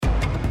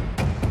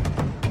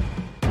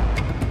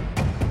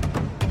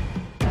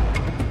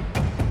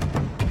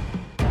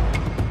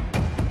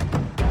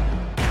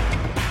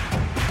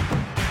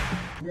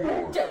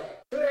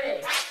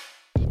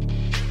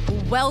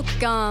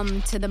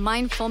Welcome to the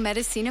Mindful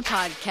Medicina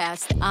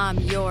podcast. I'm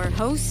your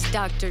host,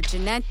 Dr.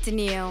 Jeanette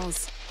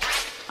Daniels.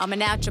 I'm a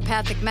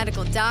naturopathic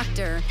medical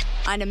doctor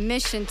on a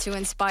mission to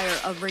inspire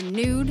a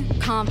renewed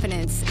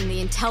confidence in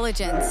the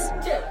intelligence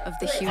of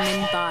the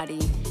human body.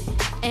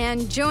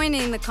 And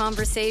joining the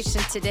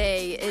conversation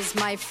today is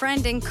my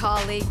friend and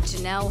colleague,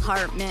 Janelle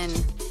Hartman,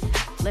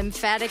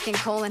 lymphatic and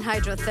colon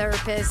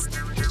hydrotherapist,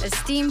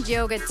 esteemed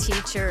yoga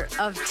teacher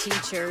of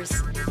teachers,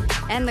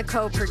 and the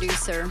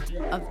co-producer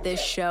of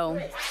this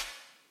show.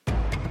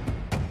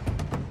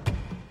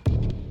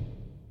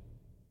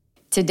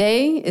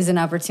 Today is an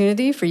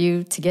opportunity for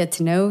you to get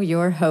to know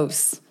your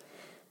hosts.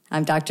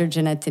 I'm Dr.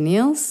 Jeanette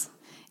Daniels.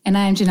 And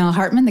I'm Janelle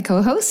Hartman, the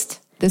co-host.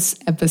 This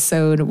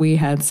episode, we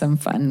had some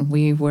fun.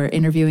 We were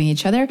interviewing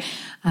each other,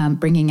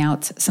 bringing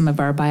out some of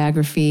our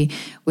biography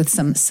with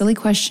some silly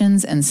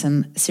questions and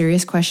some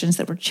serious questions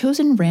that were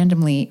chosen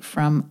randomly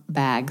from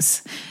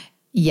bags.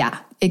 Yeah,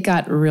 it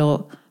got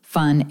real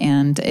fun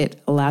and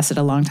it lasted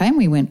a long time.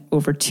 We went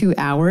over 2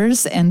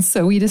 hours. And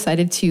so we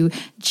decided to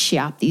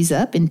chop these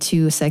up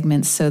into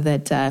segments so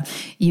that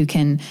you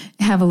can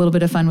have a little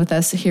bit of fun with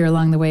us here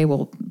along the way.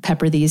 We'll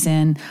pepper these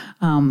in.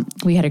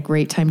 We had a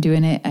great time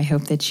doing it. I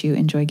hope that you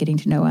enjoy getting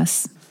to know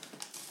us.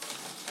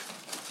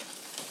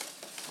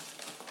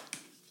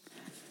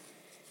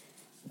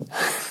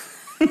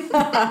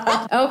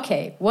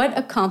 Okay, what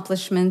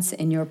accomplishments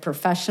in your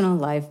professional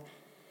life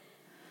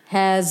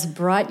has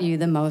brought you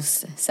the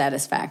most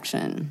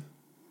satisfaction?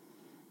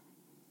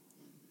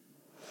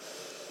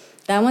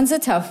 That one's a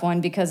tough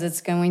one because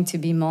it's going to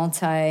be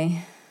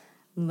multi-layered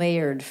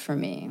for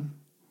me.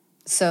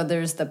 So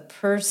there's the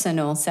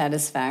personal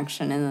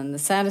satisfaction and then the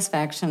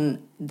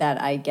satisfaction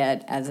that I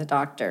get as a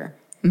doctor.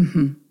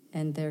 Mm-hmm.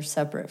 And they're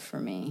separate for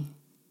me.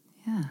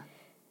 Yeah.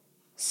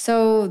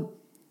 So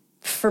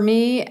for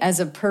me, as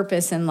a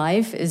purpose in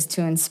life is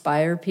to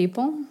inspire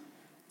people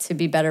to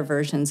be better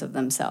versions of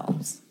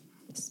themselves.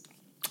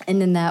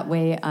 And in that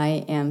way,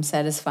 I am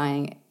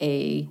satisfying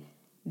a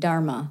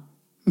dharma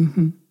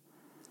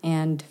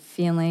and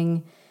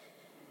feeling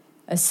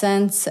a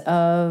sense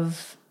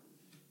of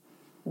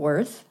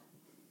worth,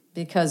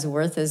 because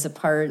worth is a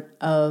part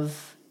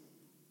of,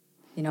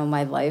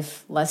 my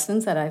life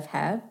lessons that I've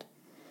had.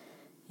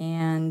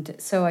 And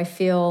so I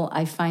feel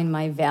I find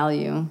my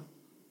value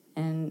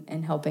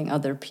in helping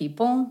other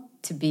people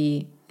to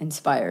be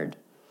inspired.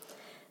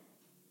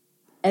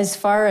 As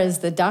far as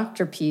the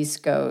doctor piece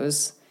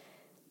goes,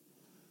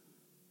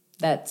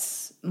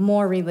 that's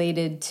more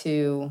related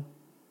to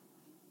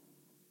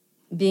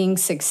being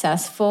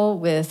successful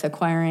with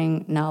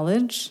acquiring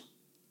knowledge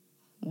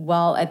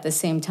while at the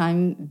same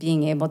time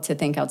being able to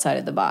think outside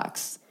of the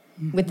box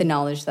with the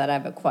knowledge that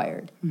I've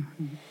acquired.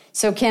 Mm-hmm.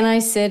 So can I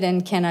sit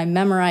and can I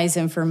memorize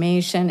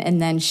information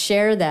and then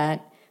share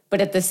that,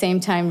 but at the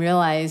same time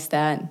realize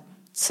that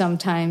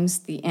sometimes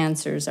the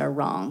answers are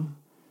wrong,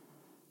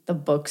 the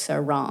books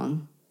are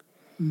wrong,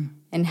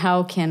 and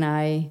how can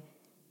I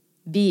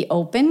be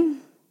open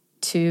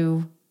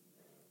to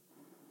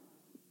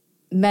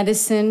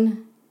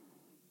medicine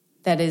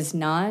that is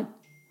not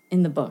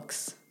in the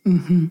books.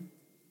 Mm-hmm.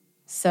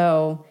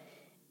 So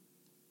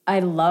I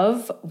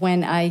love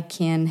when I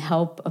can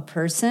help a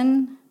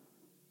person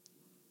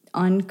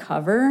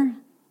uncover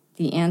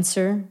the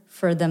answer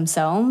for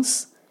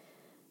themselves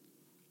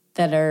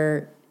that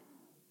are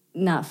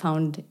not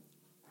found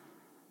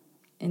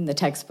in the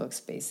textbooks,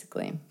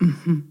 basically.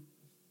 Mm-hmm.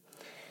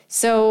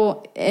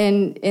 So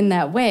in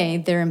that way,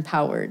 they're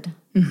empowered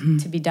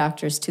to be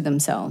doctors to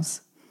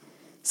themselves.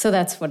 So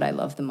that's what I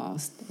love the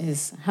most,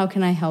 is how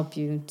can I help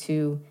you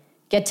to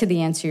get to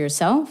the answer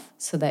yourself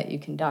so that you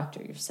can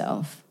doctor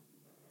yourself?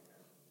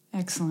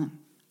 Excellent.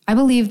 I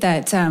believe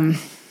that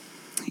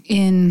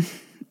in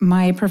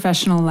my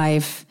professional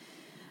life,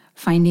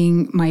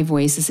 finding my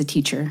voice as a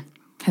teacher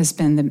has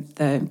been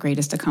the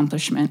greatest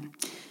accomplishment,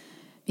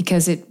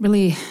 because it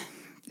really,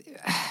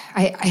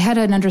 I had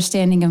an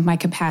understanding of my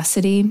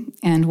capacity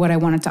and what I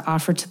wanted to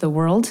offer to the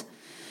world.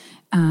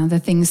 The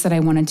things that I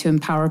wanted to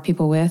empower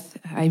people with.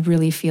 I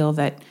really feel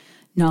that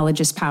knowledge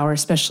is power,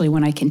 especially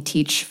when I can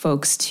teach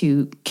folks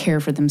to care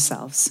for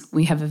themselves.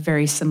 We have a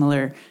very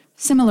similar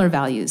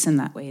values in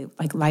that way,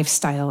 like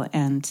lifestyle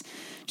and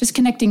just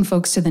connecting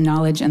folks to the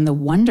knowledge and the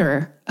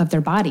wonder of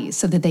their bodies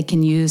so that they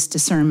can use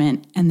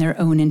discernment and their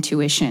own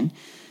intuition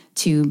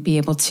to be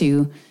able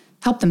to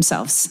help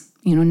themselves,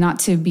 not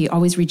to be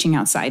always reaching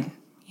outside.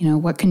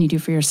 What can you do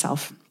for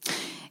yourself?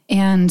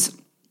 And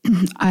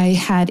I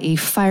had a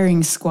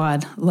firing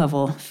squad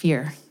level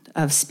fear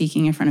of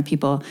speaking in front of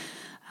people.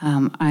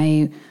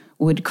 I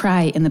would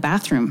cry in the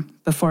bathroom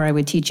before I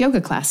would teach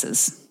yoga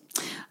classes.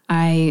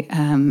 I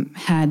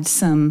had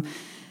some,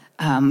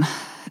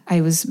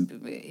 I was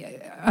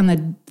on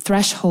the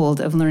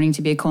threshold of learning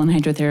to be a colon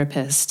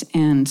hydrotherapist,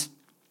 and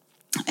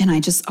I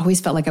just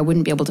always felt like I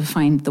wouldn't be able to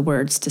find the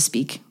words to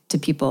speak to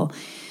people.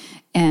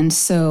 And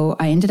so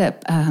I ended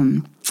up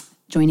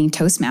joining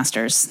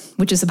Toastmasters,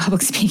 which is a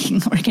public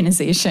speaking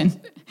organization.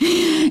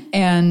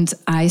 And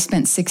I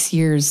spent 6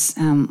 years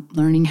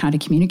learning how to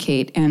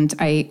communicate. And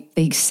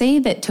they say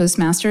that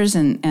Toastmasters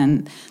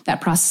and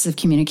that process of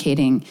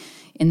communicating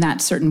in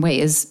that certain way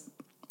is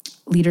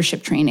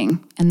leadership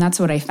training. And that's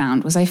what I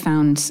found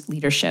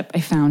leadership.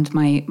 I found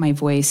my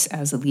voice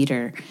as a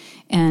leader.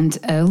 And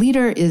a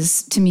leader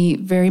is, to me,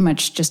 very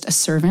much just a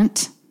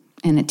servant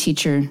and a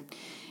teacher.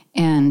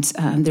 And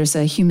there's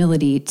a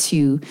humility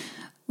to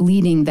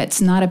leading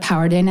that's not a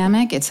power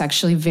dynamic. It's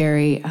actually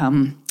very,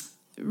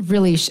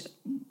 really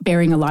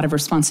bearing a lot of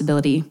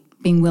responsibility,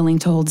 being willing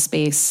to hold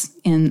space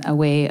in a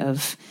way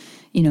of,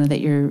 that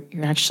you're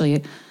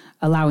actually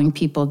allowing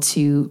people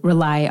to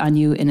rely on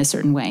you in a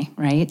certain way,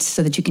 right?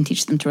 So that you can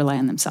teach them to rely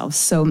on themselves.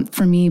 So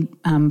for me,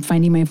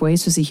 finding my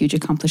voice was a huge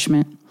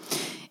accomplishment.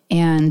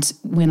 And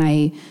when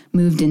I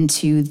moved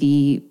into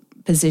the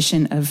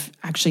position of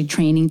actually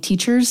training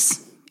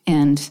teachers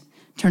and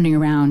turning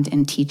around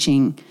and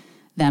teaching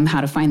them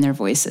how to find their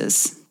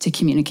voices to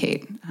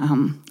communicate,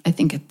 I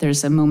think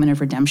there's a moment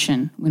of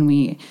redemption when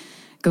we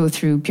go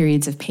through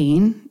periods of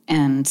pain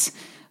and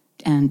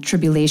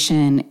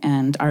tribulation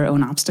and our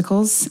own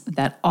obstacles,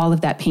 that all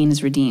of that pain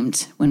is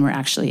redeemed when we're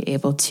actually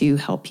able to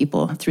help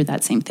people through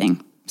that same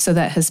thing. So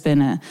that has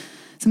been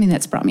something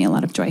that's brought me a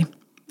lot of joy.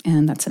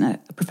 And that's a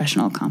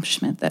professional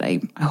accomplishment that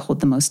I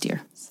hold the most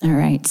dear. All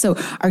right. So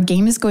our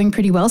game is going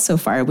pretty well so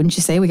far, wouldn't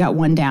you say? We got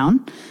one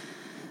down.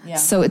 Yeah.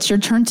 So it's your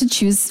turn to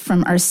choose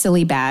from our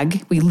silly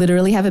bag. We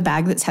literally have a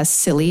bag that has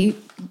silly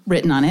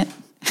written on it.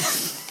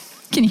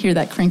 Can you hear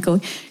that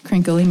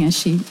crinkling as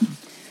she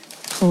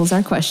pulls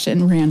our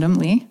question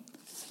randomly?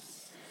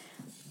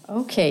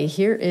 Okay,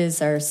 here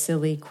is our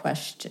silly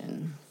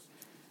question.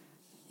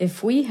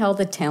 If we held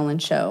a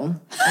talent show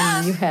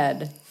and you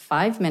had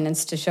 5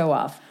 minutes to show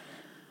off,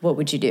 what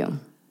would you do?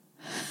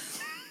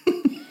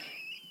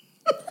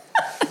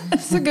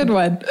 That's a good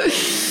one.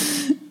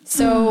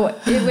 So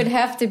it would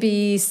have to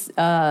be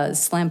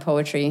slam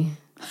poetry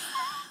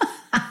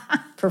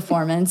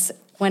performance.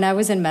 When I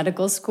was in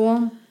medical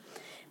school,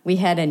 we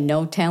had a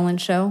no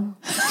talent show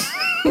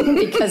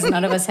because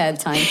none of us had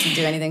time to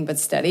do anything but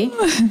study.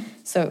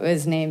 So it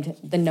was named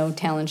the No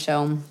Talent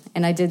Show.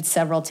 And I did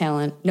several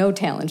no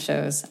talent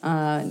shows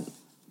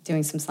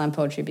doing some slam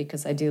poetry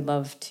because I do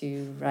love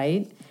to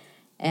write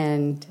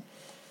and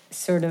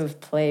sort of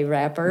play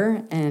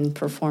rapper and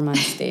perform on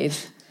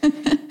stage.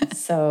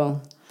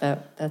 So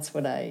that's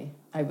what I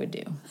would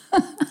do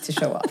to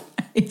show off.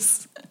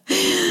 Nice.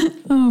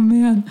 Oh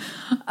man.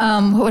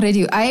 What would I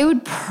do?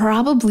 I'd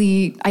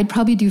probably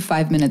do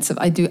 5 minutes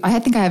I think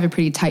I have a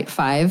pretty tight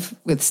 5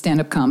 with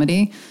stand-up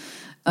comedy.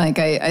 Like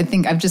I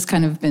think I've just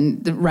kind of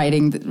been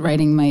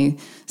writing my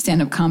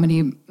stand-up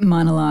comedy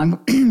monologue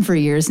for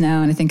years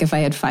now. And I think if I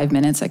had 5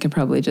 minutes, I could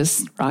probably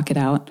just rock it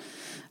out.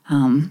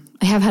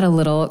 I have had a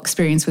little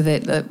experience with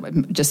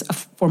it. Just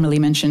formerly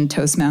mentioned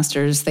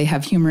Toastmasters. They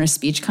have humorous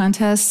speech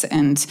contests,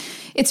 and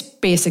it's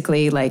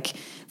basically like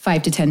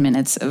 5 to 10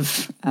 minutes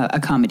of a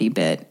comedy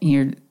bit.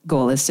 Your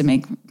goal is to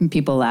make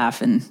people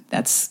laugh, and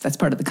that's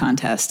part of the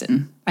contest.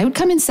 And I would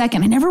come in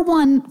second. I never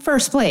won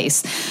first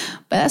place,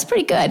 but that's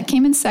pretty good.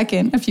 Came in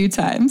second a few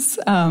times.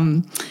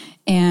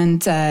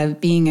 And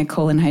being a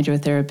colon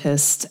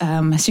hydrotherapist,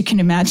 as you can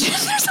imagine,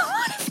 there's a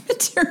lot of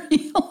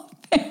material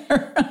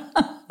there.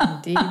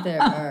 Indeed,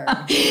 there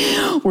are.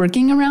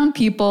 Working around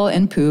people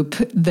and poop,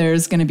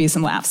 there's going to be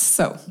some laughs.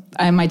 So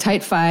I'm my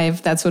tight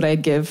 5. That's what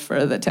I'd give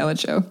for the talent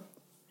show.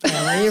 Yeah,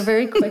 well, you're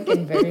very quick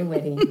and very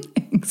witty.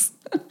 Thanks.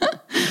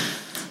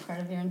 Part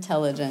of your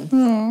intelligence.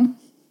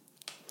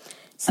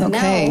 So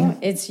now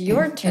it's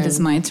your turn. It is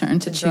my turn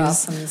to draw choose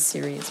some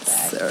serious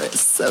bag.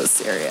 So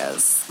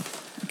serious.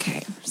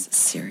 Okay, here's a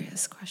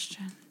serious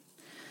question.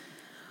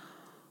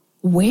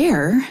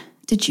 Where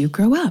did you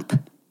grow up?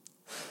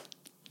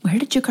 Where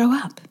did you grow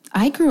up?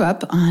 I grew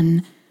up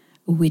on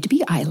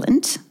Whidbey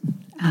Island.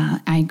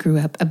 I grew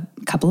up a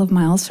couple of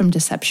miles from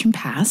Deception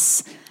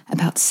Pass,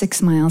 about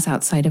 6 miles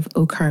outside of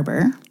Oak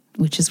Harbor,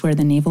 which is where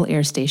the Naval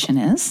Air Station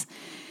is.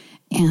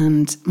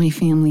 And my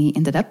family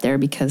ended up there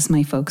because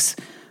my folks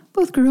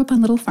both grew up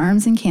on little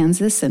farms in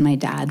Kansas, and my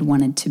dad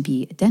wanted to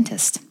be a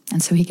dentist.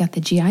 And so he got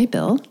the GI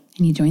Bill,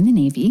 and he joined the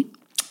Navy.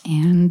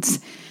 And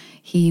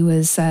he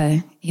was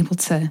able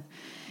to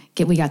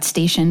we got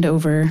stationed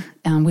over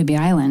Whidbey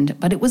Island.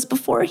 But it was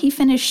before he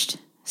finished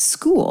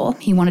school.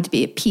 He wanted to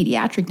be a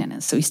pediatric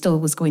dentist, so he still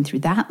was going through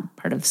that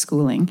part of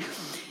schooling.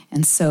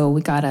 And so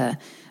we got a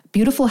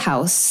beautiful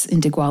house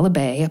in Diguala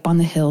Bay up on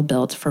the hill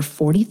built for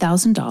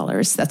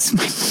 $40,000.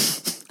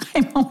 That's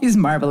I'm always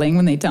marveling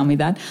when they tell me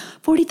that.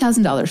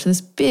 $40,000 for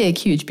this big,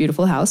 huge,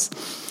 beautiful house.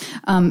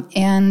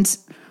 And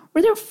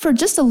we're there for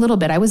just a little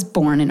bit. I was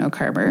born in Oak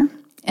Harbor.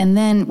 And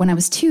then when I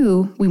was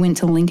 2, we went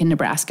to Lincoln,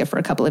 Nebraska for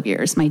a couple of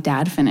years. My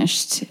dad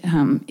finished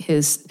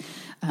his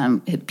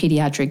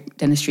pediatric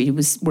dentistry. He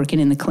was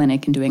working in the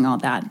clinic and doing all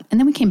that. And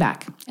then we came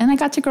back. And I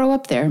got to grow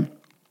up there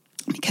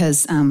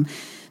because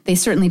they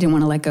certainly didn't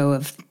want to let go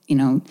of,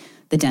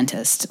 the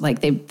dentist. I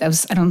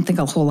don't think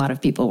a whole lot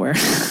of people were.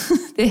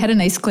 They had a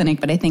nice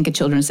clinic, but I think a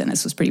children's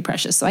dentist was pretty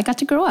precious. So I got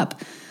to grow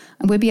up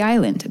Whidbey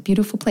Island, a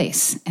beautiful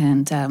place.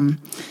 And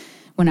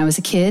when I was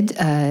a kid,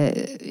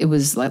 it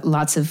was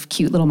lots of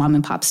cute little mom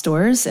and pop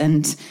stores.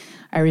 And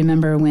I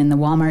remember when the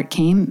Walmart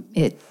came,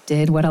 it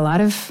did what what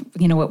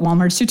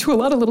Walmarts do to a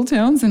lot of little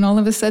towns. And all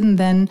of a sudden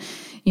then,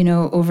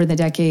 over the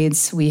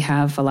decades, we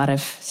have a lot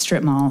of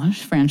strip mall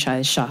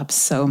franchise shops.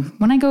 So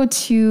when I go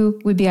to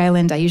Whidbey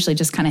Island, I usually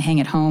just kind of hang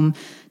at home.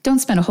 Don't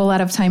spend a whole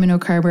lot of time in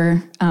Oak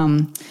Harbor.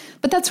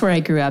 But that's where I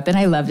grew up and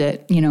I loved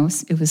it.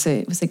 It was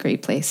a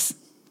great place.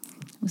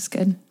 It was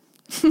good.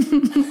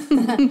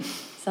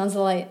 Sounds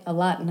a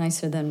lot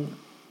nicer than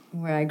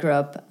where I grew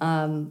up.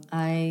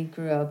 I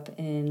grew up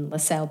in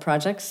LaSalle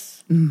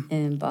Projects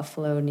in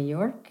Buffalo, New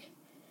York.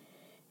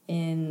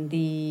 In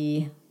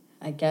the,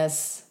 I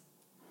guess,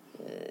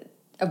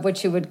 of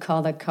what you would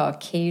call the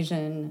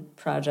Caucasian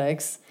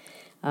projects.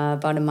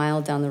 About a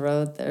mile down the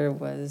road, there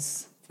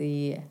was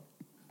the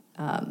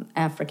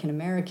African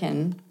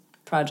American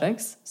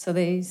projects. So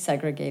they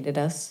segregated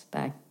us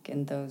back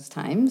in those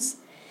times.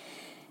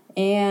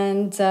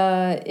 And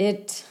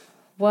it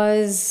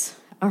was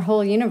our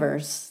whole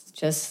universe.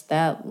 Just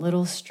that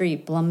little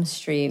street, Blum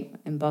Street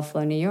in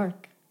Buffalo, New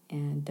York.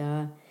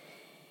 And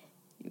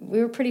we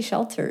were pretty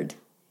sheltered,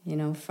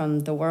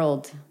 from the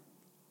world.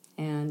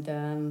 And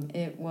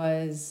it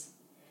was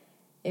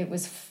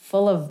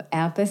full of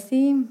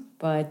apathy,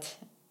 but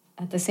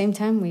at the same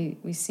time,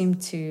 we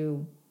seemed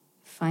to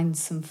find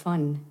some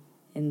fun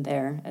in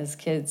there as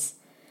kids.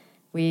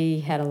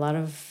 We had a lot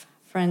of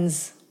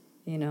friends,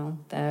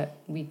 that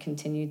we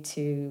continued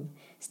to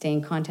stay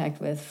in contact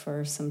with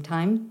for some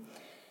time.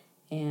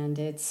 And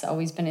it's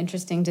always been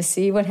interesting to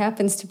see what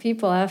happens to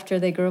people after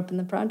they grow up in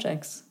the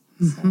projects.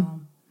 Mm-hmm.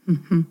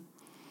 So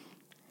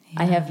yeah.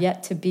 I have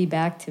yet to be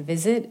back to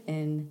visit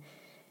in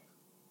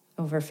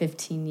over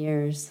 15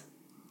 years.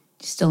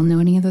 Do you still know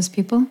any of those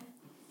people?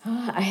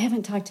 I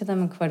haven't talked to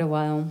them in quite a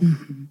while.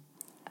 Mm-hmm.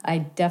 I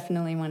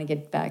definitely want to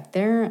get back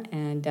there.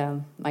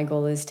 And my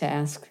goal is to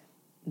ask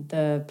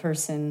the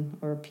person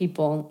or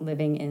people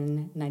living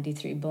in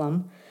 93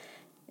 Blum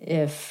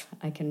if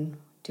I can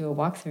do a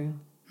walkthrough.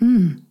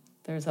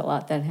 There's a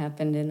lot that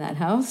happened in that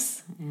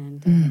house,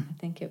 and I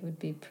think it would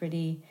be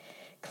pretty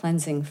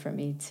cleansing for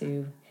me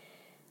to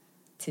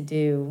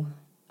do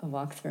a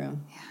walkthrough.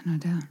 Yeah, no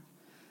doubt.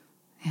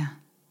 Yeah.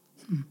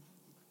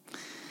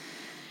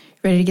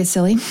 Ready to get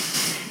silly?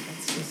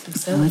 Let's do some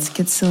silly. Let's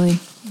get silly.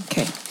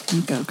 Okay,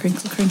 here we go.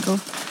 Crinkle, crinkle.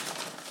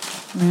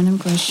 Random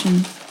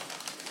question.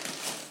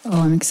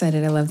 Oh, I'm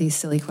excited. I love these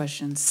silly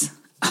questions.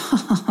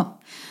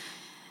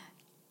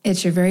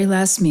 It's your very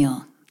last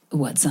meal.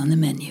 What's on the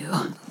menu?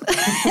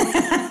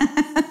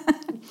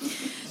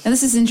 Now,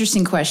 this is an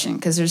interesting question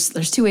because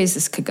there's two ways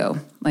this could go.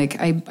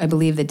 Like, I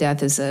believe that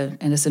death is an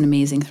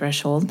amazing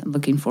threshold. I'm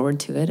looking forward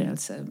to it.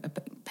 It's a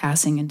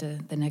passing into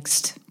the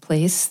next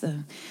place.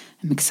 I'm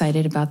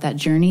excited about that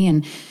journey.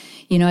 And,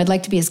 I'd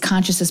like to be as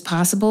conscious as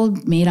possible.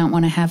 May not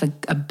want to have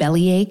a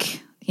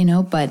bellyache,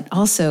 but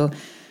also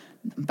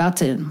I'm about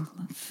to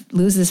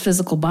lose this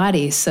physical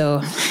body.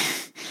 So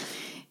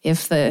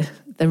if the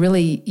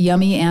really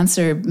yummy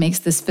answer makes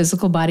this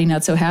physical body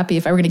not so happy,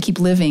 if I were going to keep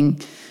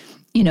living,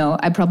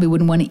 I probably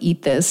wouldn't want to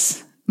eat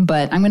this,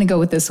 but I'm going to go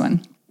with this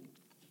one.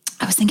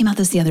 I was thinking about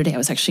this the other day. I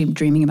was actually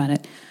dreaming about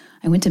it.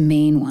 I went to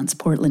Maine once,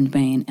 Portland,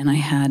 Maine, and I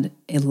had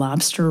a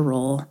lobster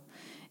roll,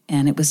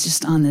 and it was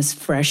just on this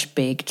fresh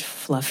baked,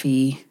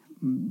 fluffy,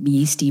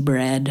 yeasty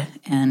bread,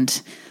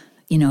 and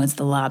it's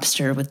the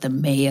lobster with the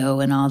mayo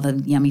and all the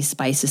yummy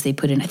spices they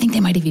put in. I think they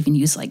might have even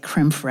used like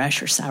creme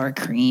fraiche or sour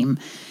cream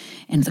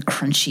and the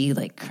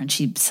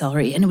crunchy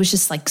celery. And it was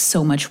just like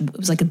so much, it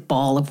was like a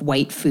ball of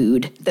white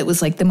food that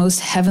was like the most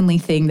heavenly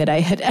thing that I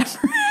had ever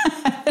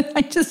had.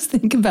 I just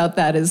think about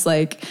that as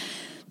like,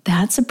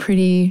 that's a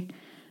pretty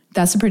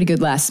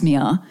good last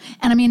meal.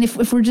 And I mean,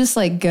 if we're just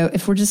like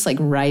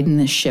riding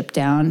this ship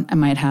down, I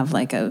might have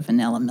like a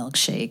vanilla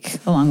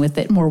milkshake along with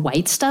it, more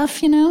white stuff,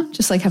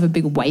 just like have a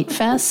big white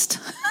fest.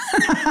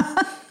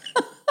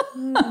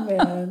 Oh,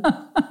 man.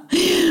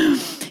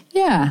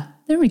 Yeah,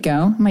 there we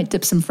go. Might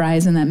dip some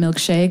fries in that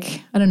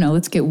milkshake. I don't know.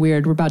 Let's get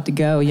weird. We're about to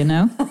go,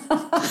 I'm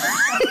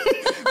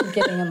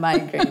getting a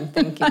migraine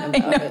thinking about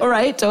it.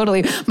 Right?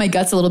 Totally. My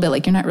gut's a little bit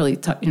like, you're not really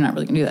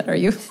gonna do that, are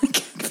you?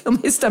 I feel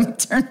my stomach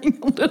turning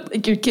a little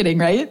like you're kidding,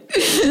 right?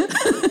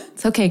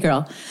 It's okay,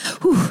 girl.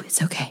 Whew,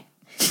 it's okay.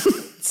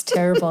 It's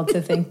terrible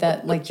to think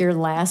that like your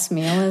last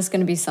meal is going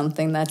to be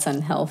something that's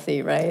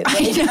unhealthy, right?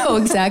 I know,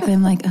 exactly.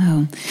 I'm like,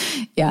 oh,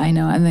 yeah, I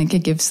know. I think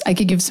I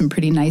could give some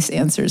pretty nice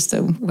answers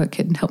to what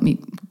could help me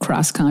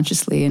cross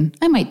consciously, and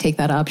I might take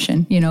that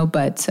option,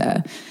 but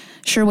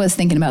sure was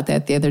thinking about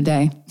that the other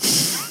day.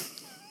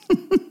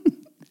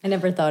 I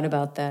never thought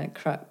about that,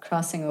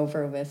 crossing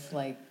over with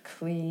like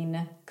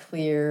clean,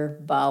 clear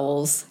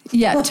bowels.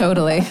 Yeah,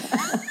 totally.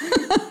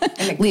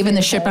 Leaving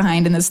the shit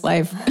behind in this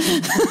life.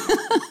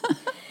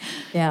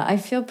 Yeah, I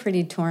feel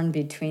pretty torn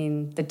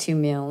between the two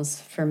meals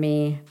for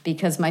me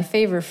because my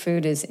favorite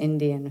food is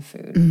Indian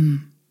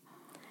food.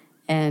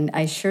 And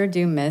I sure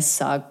do miss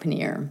saag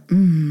paneer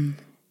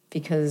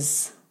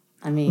because,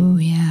 I mean, oh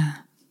yeah,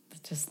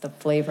 just the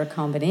flavor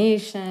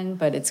combination,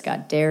 but it's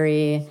got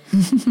dairy,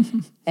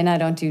 and I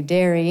don't do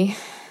dairy.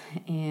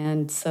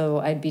 And so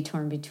I'd be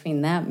torn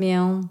between that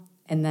meal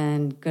and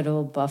then good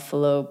old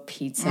buffalo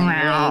pizza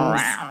and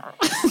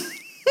wings.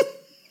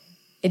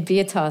 It'd be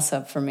a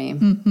toss-up for me.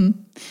 Mm-hmm.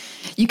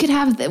 You could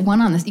have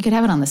you could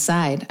have it on the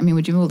side. I mean,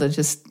 would you be able to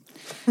just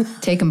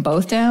take them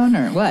both down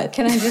or what?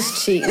 Can I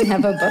just cheat and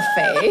have a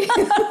buffet?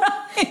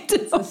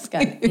 It's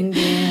got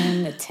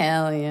Indian,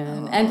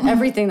 Italian, and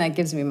everything that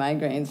gives me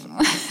migraines.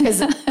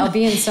 Because I'll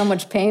be in so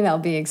much pain, I'll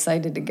be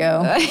excited to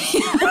go.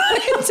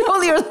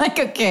 Totally, you're like,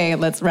 okay,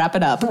 let's wrap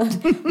it up.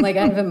 Like,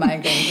 I have a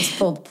migraine, just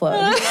pull the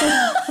plug.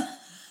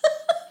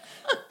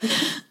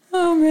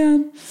 Oh,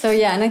 man. So,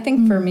 yeah, and I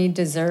think for me,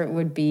 dessert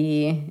would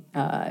be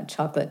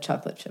chocolate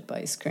chip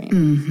ice cream.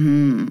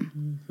 Mm-hmm.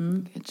 Mm-hmm.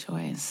 Good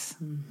choice.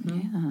 Mm-hmm.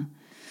 Yeah.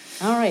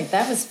 All right,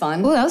 that was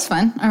fun. Oh, that was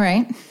fun. All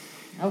right.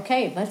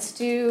 Okay, let's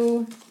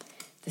do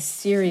the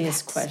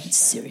serious question.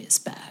 Serious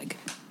bag.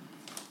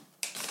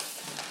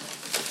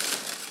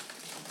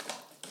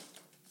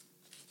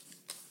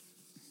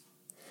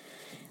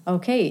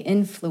 Okay,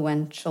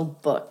 influential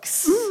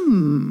books.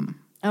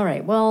 All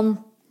right,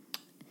 well,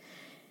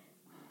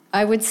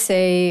 I would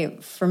say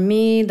for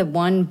me, the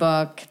one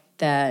book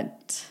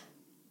that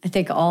I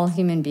think all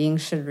human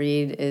beings should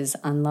read is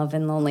On Love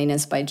and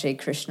Loneliness by J.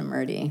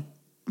 Krishnamurti.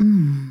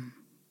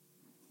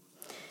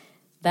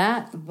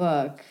 That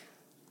book,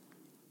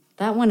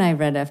 that one I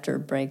read after a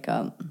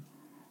breakup.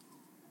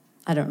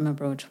 I don't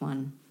remember which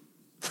one.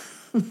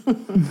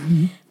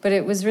 But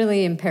it was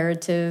really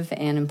imperative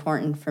and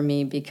important for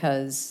me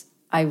because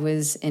I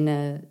was in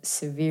a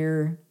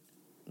severe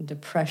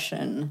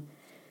depression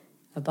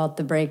about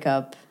the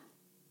breakup,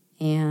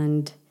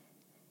 and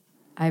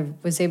I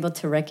was able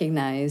to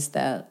recognize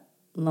that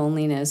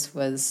loneliness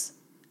was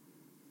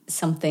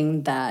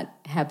something that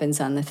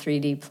happens on the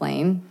 3D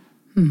plane.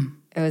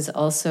 I was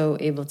also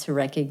able to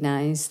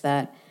recognize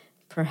that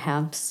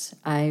perhaps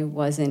I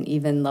wasn't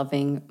even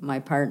loving my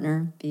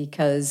partner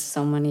because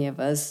so many of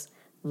us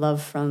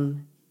love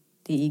from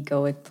the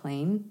egoic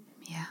plane.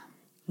 Yeah.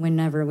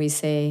 Whenever we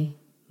say,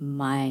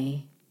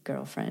 my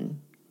girlfriend,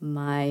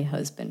 my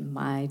husband,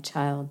 my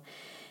child,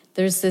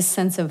 there's this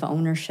sense of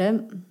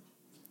ownership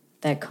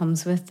that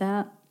comes with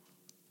that,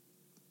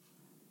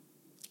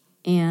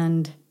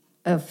 and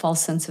a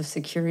false sense of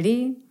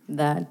security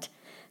that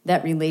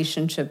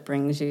relationship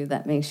brings you,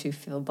 that makes you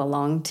feel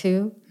belonged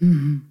to.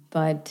 Mm-hmm.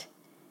 But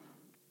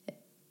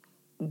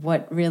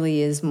what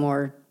really is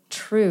more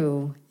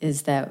true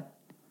is that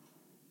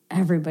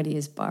everybody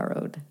is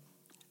borrowed.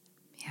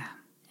 Yeah.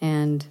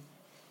 And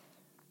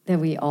that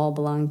we all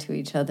belong to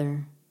each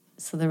other.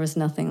 So there was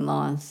nothing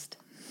lost.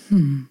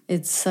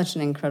 It's such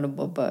an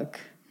incredible book.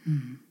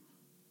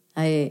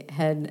 I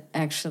had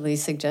actually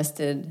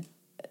suggested,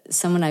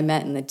 someone I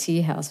met in the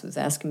tea house was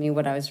asking me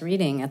what I was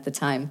reading at the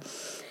time.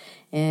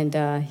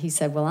 And he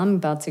said, well, I'm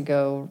about to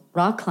go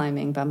rock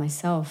climbing by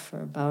myself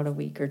for about a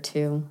week or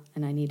two,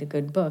 and I need a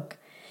good book.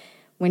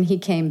 When he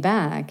came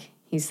back,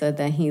 he said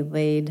that he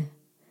laid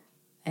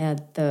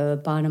at the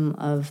bottom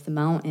of the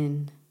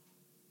mountain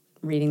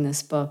reading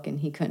this book, and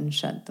he couldn't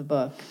shut the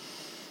book.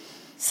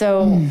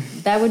 So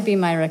that would be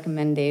my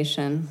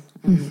recommendation,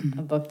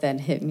 a book that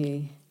hit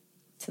me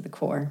to the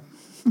core.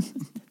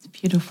 That's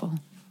beautiful.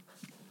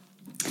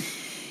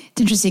 It's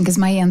interesting because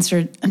my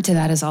answer to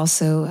that is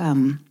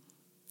also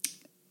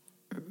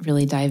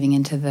really diving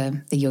into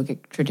the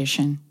yogic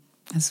tradition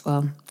as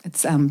well.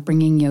 It's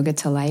Bringing Yoga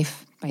to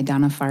Life by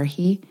Dana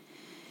Farhi.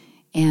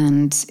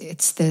 And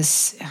it's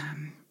this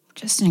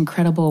just an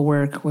incredible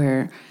work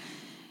where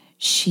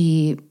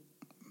she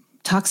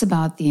talks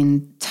about the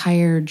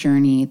entire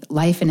journey,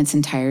 life in its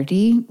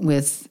entirety,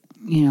 with,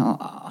 you know,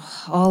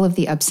 all of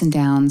the ups and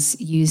downs,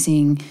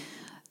 using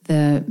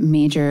the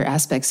major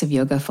aspects of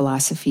yoga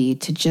philosophy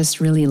to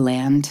just really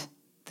land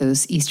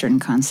those Eastern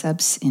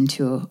concepts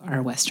into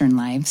our Western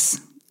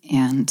lives,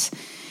 and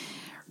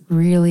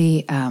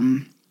really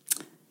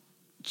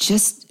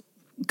just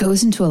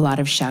goes into a lot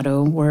of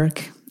shadow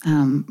work,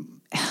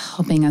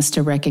 helping us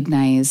to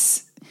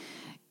recognize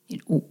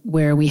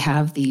where we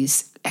have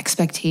these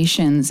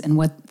expectations and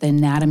what the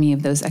anatomy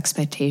of those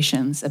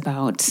expectations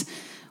about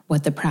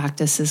what the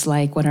practice is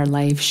like, what our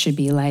life should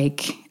be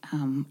like,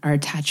 our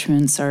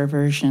attachments, our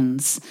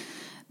aversions,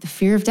 the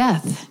fear of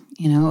death,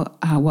 you know,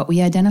 what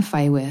we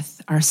identify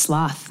with, our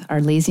sloth,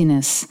 our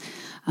laziness,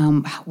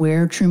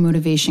 where true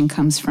motivation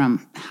comes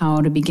from,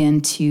 how to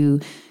begin to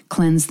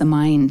cleanse the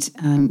mind,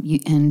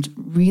 and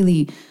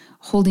really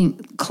holding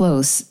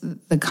close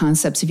the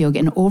concepts of yoga.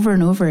 And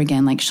over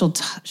again, like she'll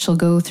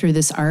go through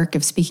this arc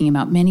of speaking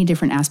about many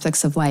different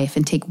aspects of life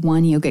and take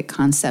one yogic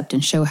concept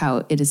and show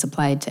how it is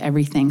applied to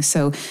everything.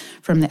 So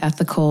from the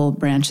ethical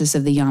branches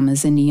of the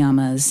yamas and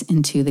niyamas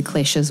into the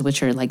kleshas,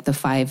 which are like the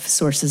 5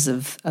 sources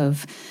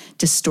of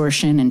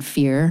distortion and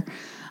fear,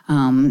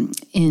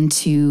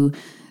 into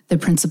the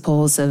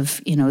principles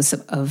of, you know,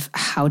 of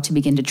how to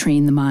begin to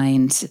train the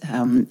mind.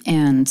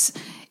 And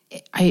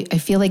I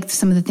feel like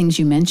some of the things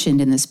you mentioned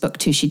in this book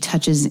too, she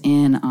touches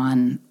in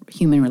on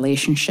human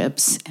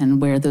relationships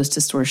and where those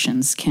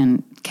distortions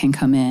can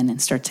come in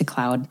and start to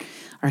cloud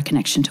our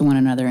connection to one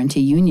another and to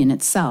union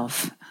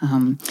itself.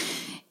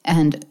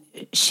 And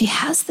she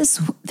has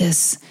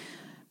this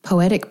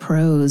poetic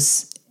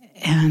prose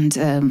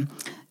and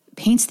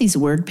paints these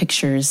word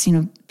pictures.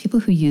 People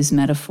who use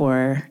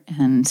metaphor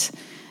and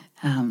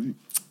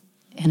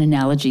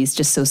analogies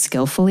just so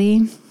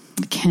skillfully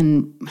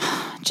can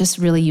just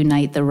really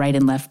unite the right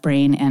and left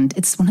brain. And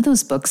it's one of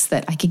those books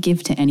that I could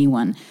give to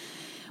anyone,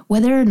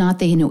 whether or not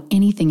they know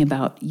anything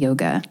about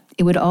yoga.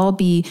 It would all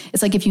be,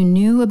 it's like if you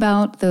knew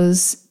about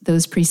those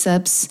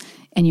precepts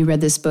and you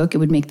read this book, it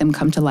would make them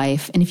come to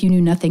life. And if you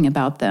knew nothing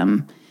about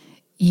them,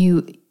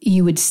 you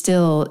would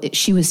still,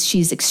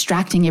 she's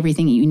extracting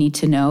everything you need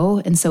to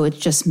know. And so it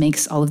just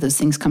makes all of those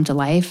things come to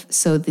life.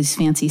 So these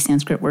fancy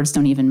Sanskrit words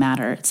don't even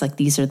matter. It's like,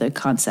 these are the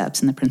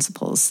concepts and the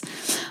principles.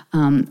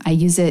 I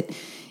use it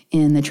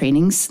in the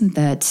trainings,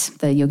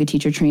 the yoga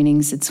teacher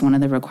trainings. It's one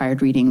of the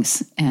required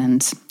readings.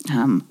 And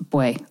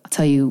boy, I'll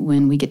tell you,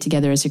 when we get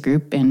together as a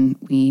group and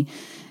we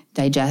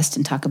digest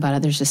and talk about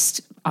it, there's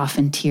just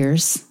often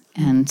tears.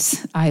 And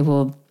I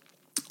will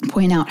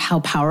point out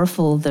how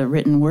powerful the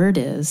written word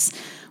is,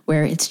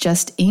 where it's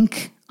just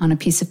ink on a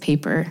piece of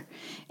paper.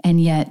 And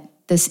yet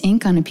this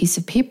ink on a piece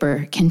of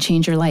paper can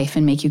change your life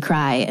and make you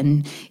cry.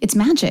 And it's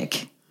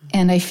magic.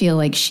 And I feel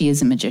like she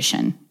is a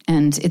magician.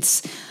 And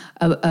it's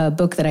a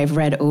book that I've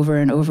read over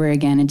and over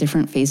again in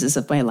different phases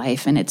of my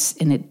life. And it's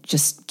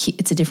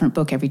a different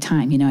book every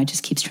time, it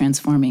just keeps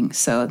transforming.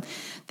 So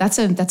that's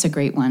a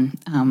great one.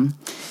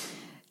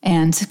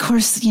 And of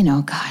course,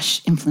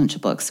 influential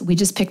books. We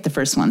just picked the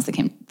first ones that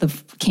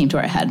came to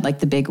our head, like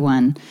the big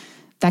one.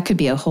 That could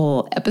be a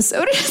whole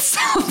episode in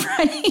itself,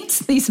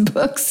 right? These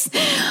books.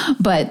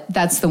 But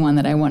that's the one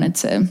that I wanted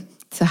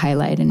to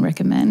highlight and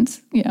recommend.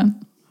 Yeah.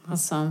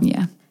 Awesome.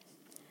 Yeah.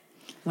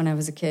 When I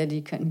was a kid,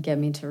 you couldn't get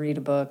me to read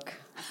a book.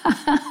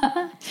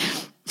 I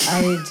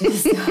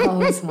just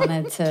always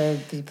wanted to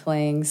be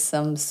playing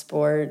some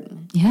sport.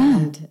 Yeah.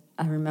 And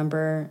I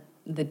remember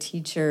the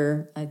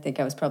teacher, I think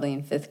I was probably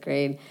in 5th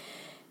grade,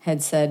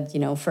 had said,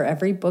 for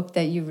every book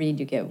that you read,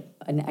 you get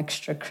an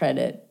extra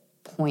credit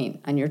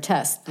point on your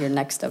test, your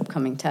next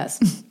upcoming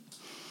test.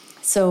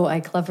 So I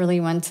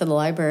cleverly went to the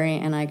library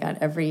and I got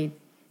every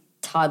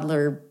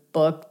toddler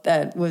book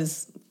that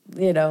was,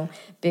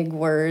 big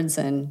words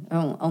and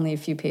only a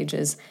few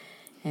pages.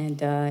 And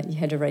you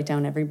had to write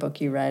down every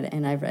book you read.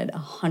 And I read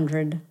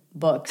 100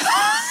 books,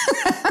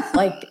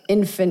 like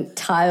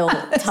infantile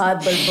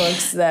toddler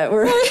books that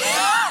were...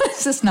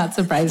 It's just not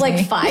surprising.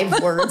 Like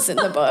 5 words in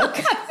the book.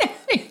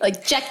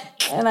 Like, check.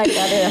 And I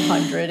got it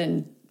 100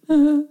 and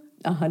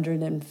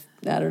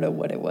I don't know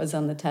what it was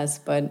on the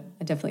test, but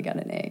I definitely got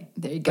an A.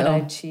 There you go. But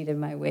I cheated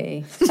my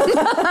way.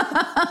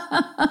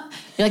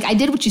 You're like, I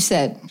did what you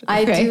said.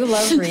 I do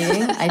love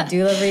reading. I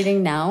do love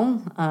reading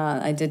now.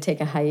 I did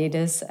take a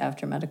hiatus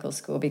after medical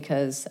school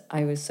because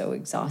I was so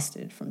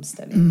exhausted from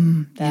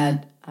studying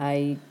that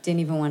I didn't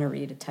even want to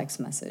read a text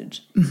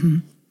message. Mm-hmm.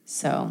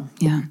 So.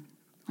 Yeah.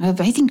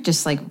 I think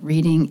just like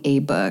reading a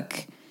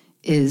book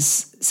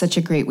is such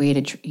a great way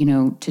to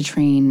to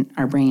train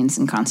our brains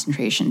in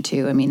concentration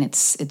too. I mean,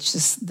 it's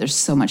just, there's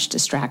so much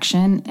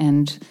distraction,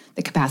 and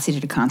the capacity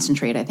to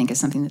concentrate, I think, is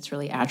something that's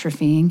really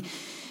atrophying.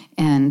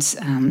 And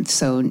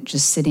so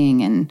just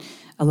sitting and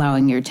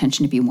allowing your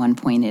attention to be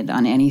one-pointed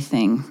on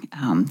anything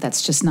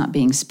that's just not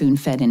being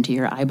spoon-fed into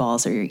your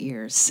eyeballs or your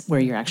ears, where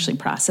you're actually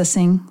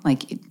processing,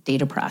 like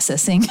data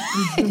processing,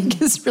 I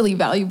think is really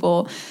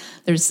valuable.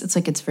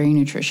 It's very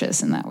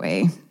nutritious in that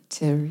way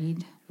to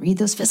read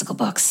those physical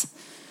books.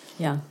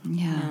 Yeah.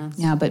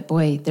 But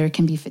boy, there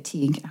can be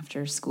fatigue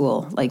after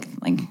school, like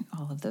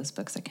all of those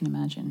books. I can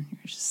imagine.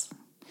 You're just.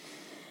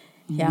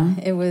 Yeah,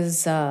 it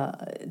was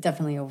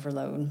definitely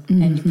overload,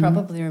 and you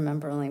probably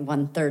remember only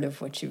 1/3 of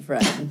what you've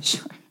read.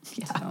 Sure.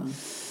 Yeah.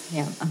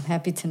 So, I'm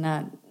happy to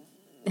not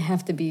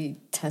have to be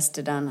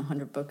tested on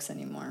 100 books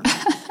anymore.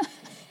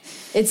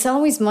 It's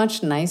always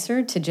much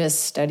nicer to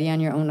just study on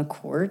your own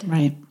accord.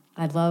 Right.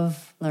 I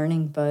love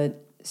learning,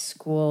 but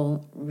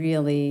school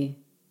really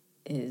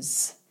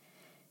is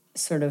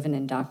sort of an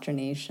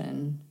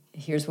indoctrination.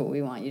 Here's what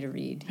we want you to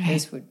read. Right.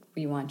 Here's what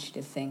we want you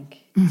to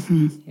think.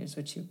 Mm-hmm. Here's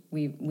what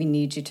we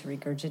need you to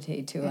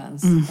regurgitate to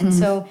us. Mm-hmm. And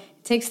so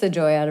it takes the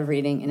joy out of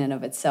reading in and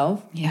of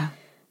itself. Yeah.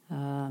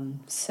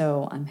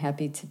 So I'm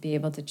happy to be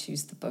able to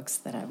choose the books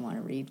that I want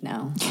to read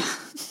now.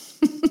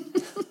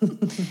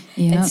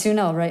 Yeah. And soon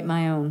I'll write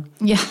my own.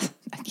 Yeah.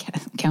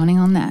 Counting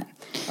on that.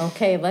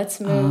 Okay, let's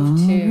move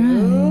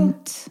to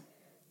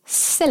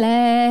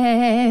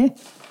silly.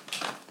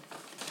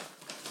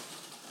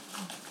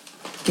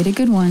 Get a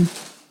good one.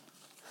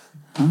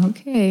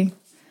 Okay.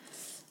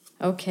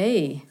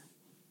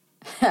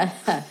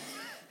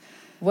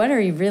 What are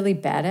you really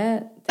bad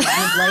at that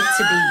you'd like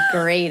to be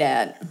great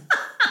at?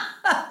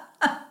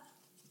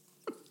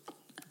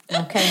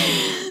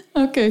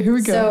 Okay, here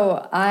we go.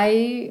 So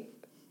I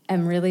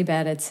am really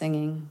bad at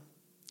singing,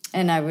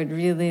 and I would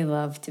really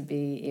love to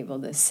be able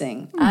to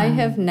sing. I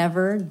have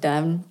never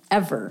done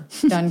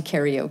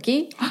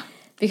karaoke.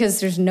 because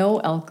there's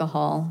no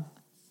alcohol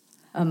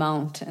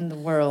amount in the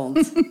world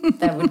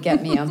that would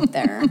get me up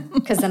there,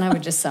 because then I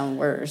would just sound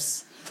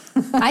worse.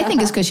 I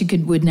think it's because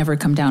you would never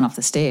come down off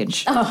the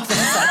stage. Oh, that's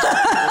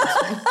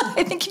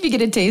actually I think if you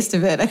get a taste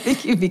of it, I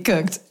think you'd be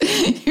cooked.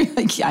 You're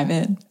like, yeah, I'm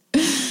in.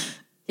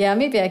 Yeah,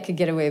 maybe I could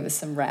get away with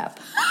some rap,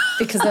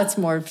 because that's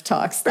more of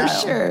talk style.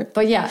 For sure.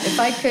 But yeah,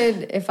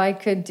 if I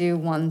could do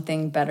one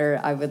thing better,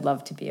 I would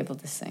love to be able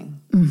to sing.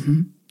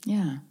 Mm-hmm.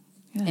 Yeah.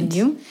 Good. And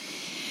you?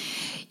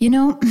 You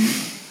know,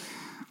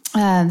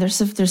 there's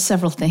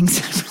several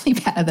things I'm really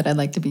bad at that I'd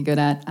like to be good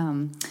at.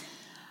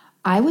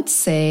 I would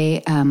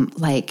say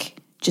like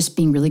just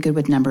being really good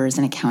with numbers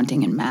and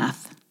accounting and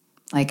math.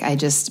 Like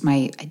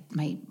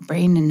my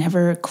brain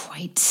never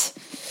quite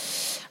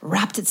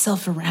wrapped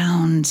itself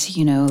around,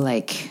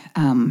 like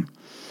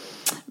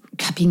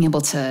being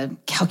able to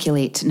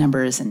calculate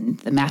numbers and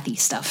the mathy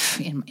stuff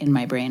in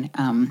my brain.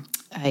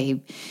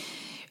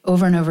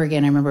 Over and over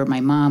again, I remember my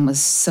mom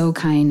was so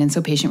kind and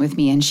so patient with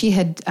me, and she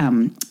had,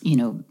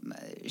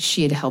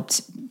 she had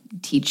helped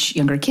teach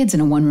younger kids in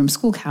a one-room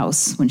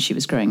schoolhouse when she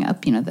was growing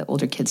up. The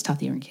older kids taught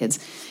the younger kids.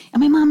 And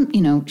my mom,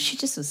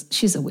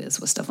 she's a whiz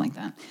with stuff like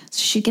that.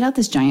 So she'd get out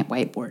this giant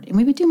whiteboard, and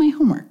we would do my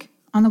homework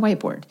on the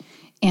whiteboard.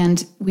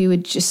 And we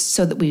would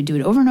so that we would do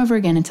it over and over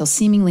again until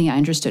seemingly I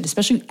understood,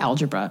 especially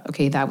algebra.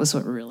 Okay, that was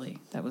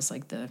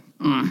like the,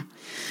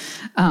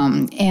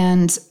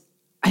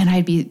 and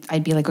I'd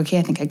be like, okay,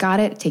 I think I got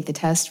it. Take the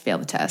test, fail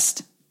the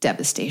test.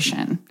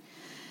 Devastation.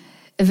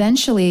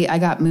 Eventually, I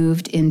got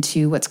moved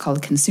into what's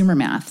called consumer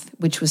math,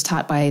 which was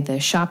taught by the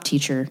shop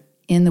teacher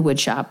in the wood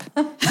shop.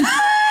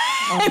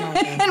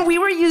 And we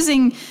were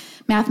using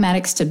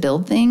mathematics to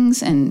build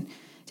things, and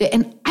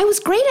I was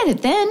great at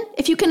it then.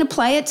 If you can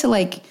apply it to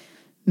like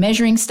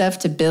measuring stuff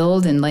to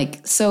build, and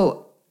like,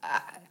 so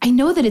I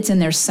know that it's in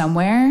there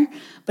somewhere,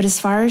 but as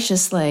far as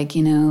just like,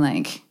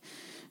 like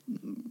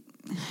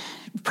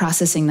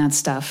processing that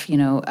stuff,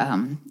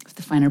 the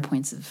finer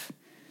points of,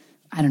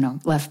 I don't know,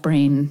 left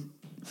brain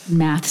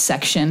math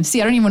section.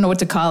 See, I don't even know what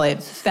to call it.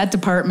 That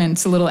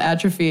department's a little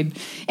atrophied.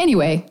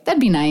 Anyway, that'd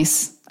be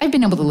nice. I've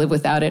been able to live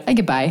without it. I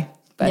get by,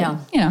 but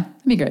it'd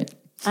be great.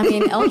 I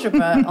mean,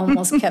 algebra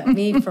almost kept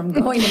me from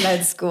going to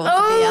med school, to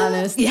be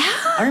honest. Yeah.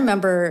 I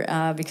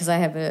remember because I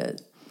have a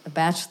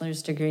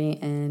bachelor's degree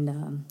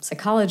in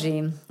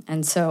psychology,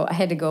 and so I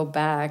had to go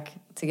back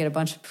to get a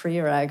bunch of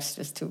prereqs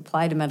just to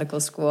apply to medical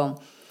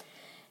school.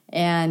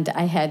 And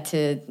I had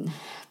to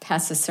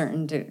pass a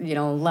certain,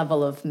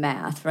 level of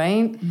math,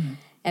 right? Mm.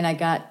 And I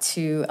got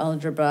to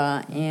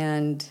algebra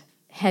and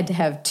had to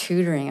have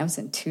tutoring. I was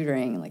in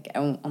tutoring like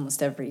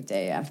almost every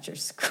day after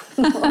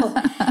school.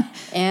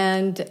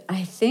 And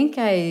I think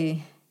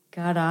I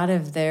got out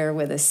of there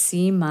with a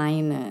C-.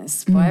 Boy,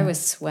 I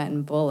was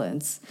sweating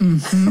bullets.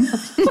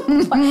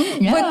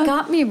 Mm-hmm. What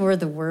got me were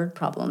the word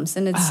problems.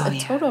 And it's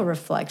total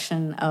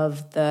reflection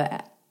of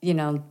the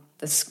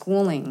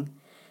schooling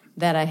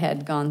that I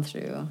had gone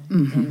through,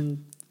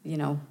 and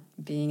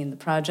being in the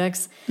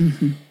projects,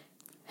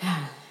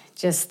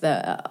 just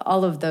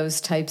all of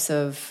those types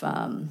of,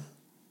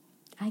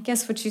 I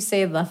guess what you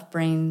say, left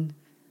brain,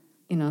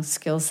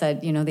 skill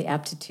set. The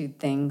aptitude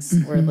things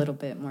were a little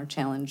bit more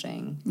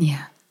challenging.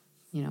 Yeah,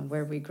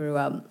 where we grew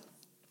up.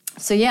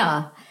 So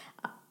yeah,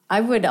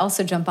 I would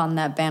also jump on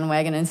that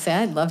bandwagon and say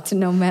I'd love to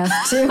know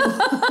math too.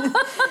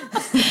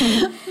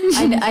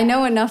 I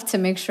know enough to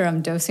make sure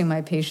I'm dosing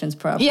my patients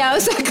properly. Yeah,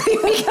 exactly.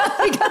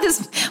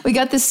 We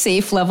got this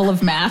safe level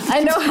of math.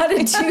 I know how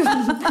to do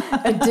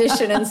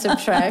addition and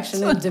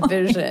subtraction and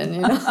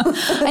division.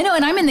 I know,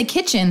 and I'm in the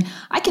kitchen.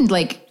 I can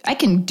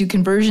do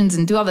conversions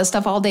and do all that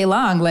stuff all day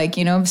long. Like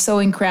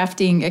sewing,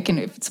 crafting.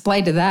 If it's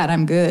applied to that,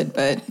 I'm good.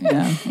 But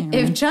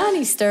if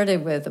Johnny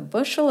started with a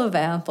bushel of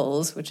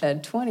apples, which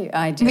had 20, you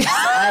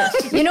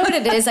know what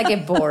it is? I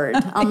get bored.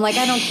 I'm like,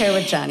 I don't care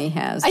what Johnny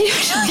has.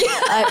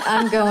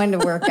 I'm going to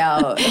work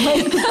out.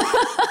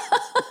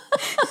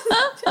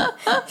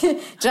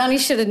 Johnny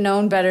should have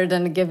known better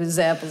than to give his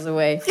apples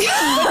away.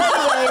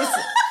 Anyways,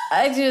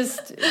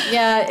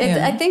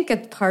 I think a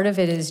part of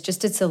it is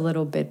just it's a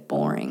little bit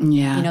boring.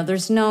 Yeah.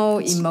 There's no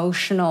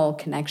emotional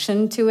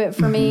connection to it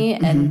for me,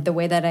 and the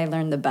way that I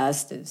learn the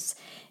best is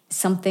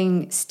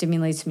something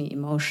stimulates me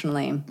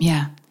emotionally.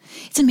 Yeah.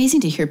 It's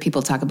amazing to hear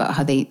people talk about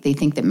how they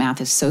think that math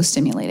is so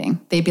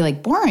stimulating. They'd be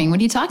like, boring, what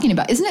are you talking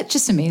about? Isn't it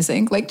just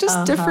amazing? Like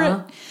just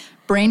different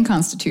brain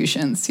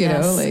constitutions,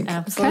 yes, like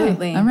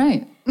absolutely. Okay, all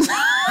right.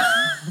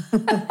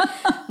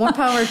 More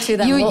power to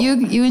them.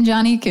 You and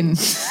Johnny can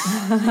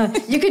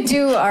you could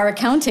do our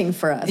accounting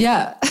for us.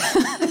 Yeah.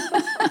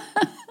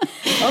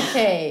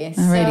 Okay.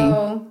 Alrighty.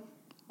 So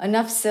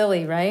enough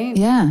silly, right?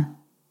 Yeah.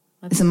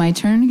 Is it my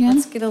turn again?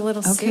 Let's get a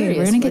little serious. Okay,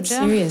 we're gonna get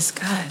serious.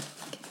 God.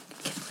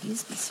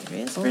 Please be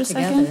serious for a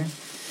second.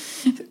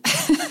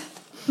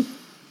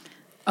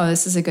 Oh,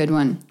 this is a good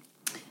one.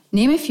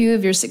 Name a few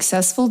of your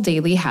successful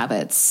daily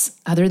habits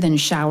other than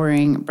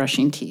showering,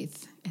 brushing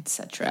teeth,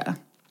 etc.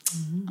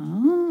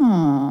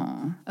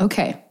 Oh,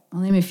 okay.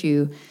 I'll name a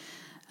few.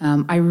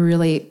 I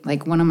really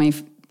like one of my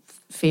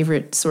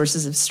favorite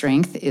sources of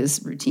strength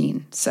is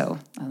routine. So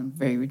I'm a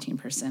very routine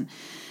person.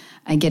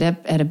 I get up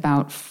at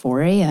about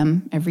 4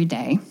 a.m. every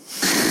day.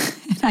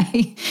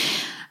 And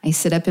I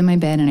sit up in my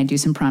bed and I do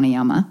some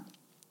pranayama.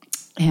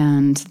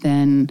 And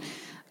then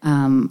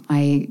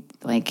I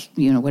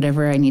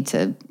whatever I need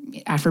to,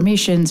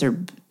 affirmations or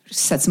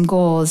set some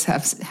goals,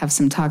 have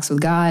some talks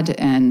with God.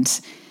 And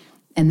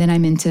then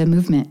I'm into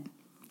movement,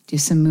 do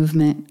some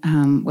movement,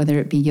 whether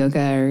it be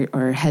yoga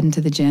or head into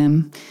the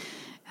gym.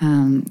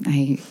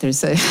 I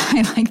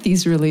like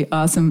these really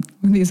awesome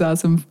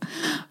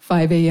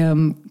 5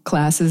 a.m.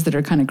 classes that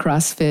are kind of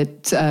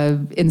CrossFit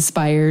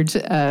inspired.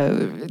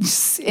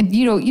 And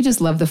you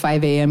just love the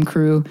 5 a.m.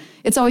 crew.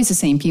 It's always the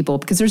same people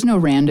because there's no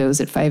randos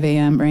at 5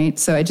 a.m., right?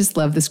 So I just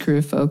love this crew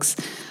of folks.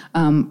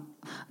 Other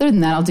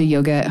than that, I'll do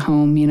yoga at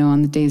home,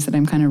 on the days that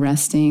I'm kind of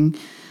resting.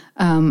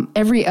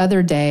 Every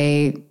other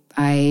day,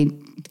 I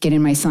get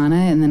in my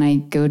sauna and then I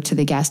go to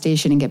the gas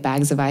station and get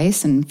bags of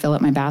ice and fill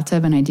up my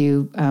bathtub, and I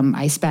do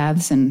ice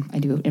baths, and I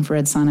do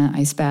infrared sauna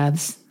ice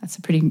baths. That's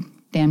a pretty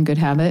damn good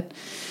habit.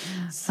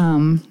 Yes.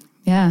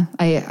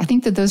 I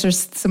think that those are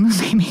some of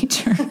my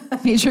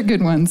major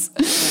good ones.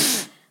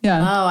 Yeah.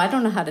 Oh, I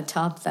don't know how to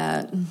top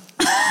that.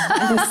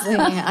 Honestly,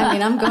 I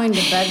mean, I'm going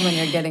to bed when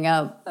you're getting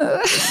up.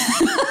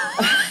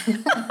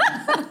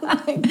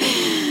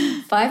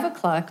 5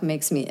 o'clock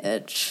makes me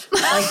itch.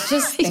 Like,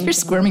 just you're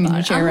squirming in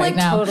your chair right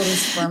now. I'm totally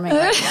squirming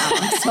right now.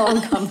 I'm so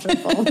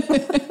uncomfortable.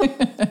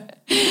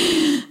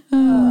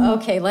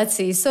 Okay, let's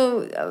see.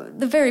 So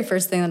the very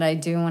first thing that I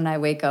do when I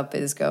wake up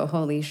is go,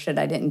 holy shit,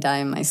 I didn't die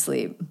in my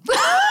sleep.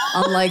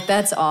 I'm like,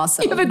 that's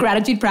awesome. You have a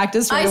gratitude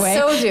practice right away. I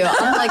so do.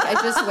 I'm like, I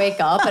just wake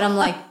up and I'm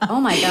like,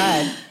 oh my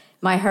God.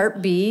 My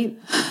heart beat,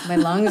 my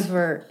lungs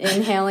were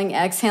inhaling,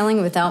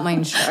 exhaling without my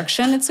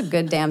instruction. It's a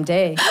good damn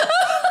day.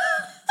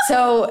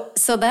 So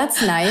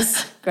that's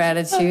nice,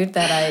 gratitude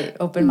that I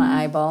open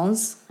my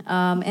eyeballs.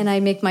 And I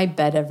make my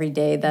bed every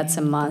day. That's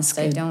a must.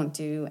 I don't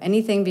do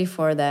anything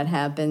before that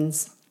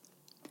happens.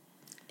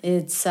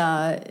 It's,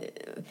 I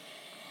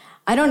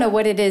don't know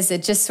what it is.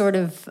 It just sort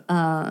of,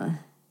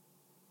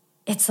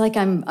 it's like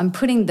I'm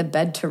putting the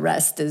bed to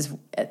rest.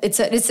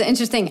 It's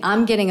interesting.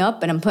 I'm getting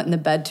up and I'm putting the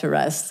bed to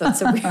rest. So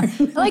it's a weird.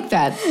 I like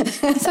that.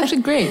 It's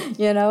actually great.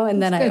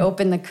 And then I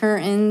open the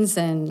curtains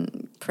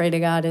and pray to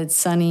God it's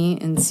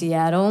sunny in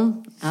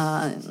Seattle. 1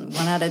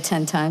 out of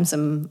 10 times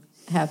I'm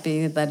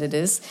happy that it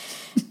is.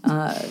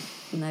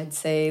 And I'd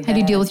say How do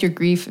you deal with your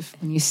grief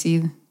when you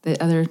see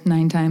the other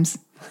 9 times?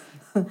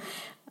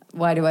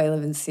 Why do I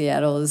live in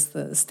Seattle is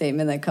the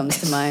statement that comes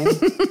to mind.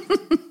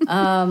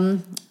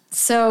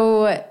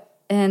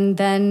 And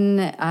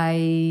then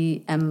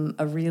I am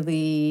a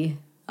really,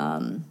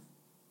 I'm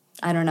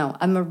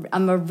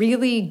a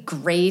really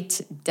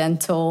great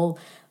dental,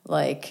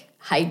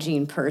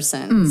 hygiene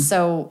person.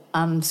 So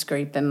I'm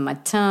scraping my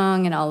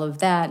tongue and all of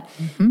that.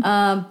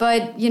 Mm-hmm.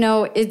 But,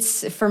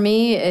 for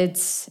me,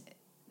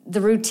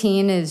 the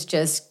routine is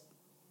just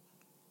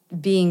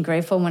being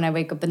grateful when I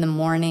wake up in the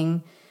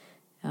morning,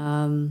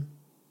 having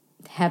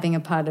a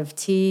pot of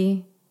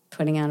tea,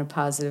 putting on a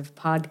positive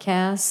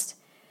podcast.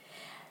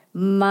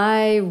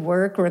 My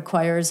work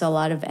requires a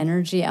lot of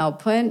energy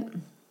output,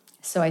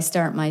 so I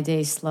start my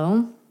day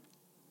slow,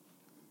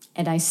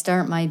 and I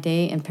start my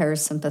day in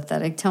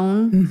parasympathetic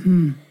tone,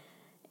 mm-hmm.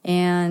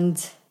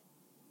 and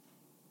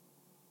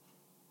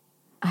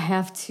I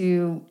have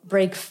to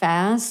break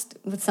fast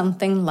with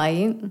something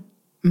light,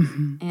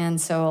 mm-hmm.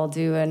 and so I'll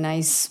do a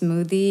nice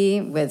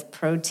smoothie with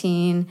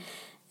protein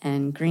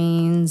and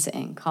greens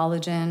and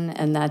collagen,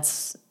 and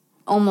that's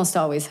almost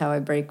always how I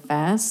break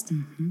fast.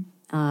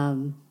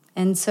 Mm-hmm.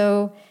 And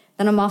so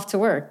then I'm off to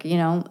work.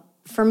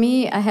 For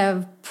me, I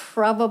have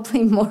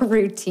probably more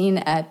routine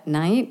at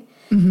night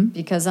mm-hmm.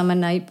 because I'm a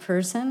night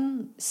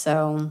person.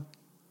 So,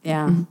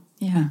 yeah. Mm-hmm.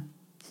 Yeah.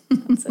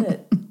 That's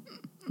it.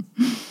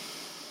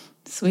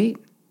 Sweet.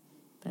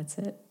 That's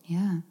it.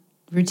 Yeah.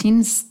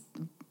 Routine is,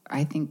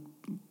 I think,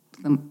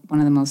 one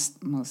of the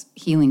most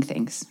healing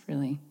things,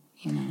 really,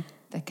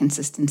 that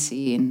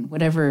consistency and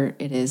whatever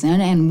it is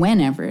and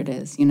whenever it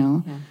is,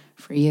 yeah.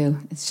 For you.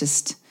 It's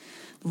just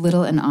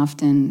little and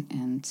often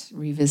and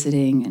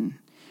revisiting and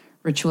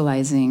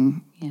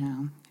ritualizing,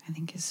 I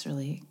think is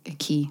really a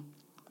key.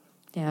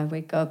 Yeah, I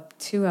wake up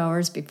 2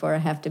 hours before I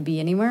have to be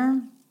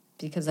anywhere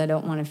because I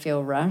don't want to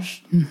feel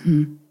rushed.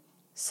 Mm-hmm.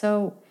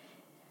 So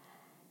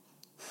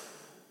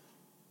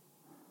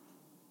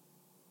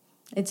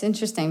it's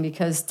interesting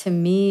because to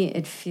me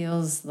it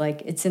feels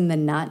like it's in the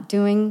not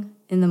doing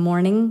in the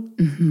morning.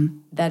 Mm-hmm.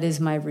 That is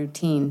my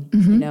routine,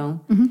 mm-hmm.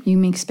 Mm-hmm. You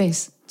make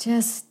space.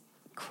 Just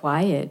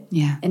quiet,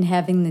 yeah, and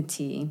having the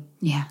tea,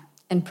 yeah,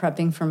 and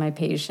prepping for my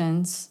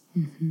patients,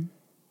 mm-hmm.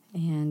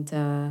 and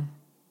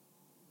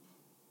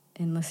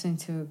listening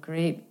to a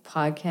great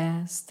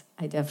podcast.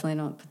 I definitely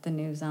don't put the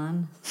news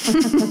on.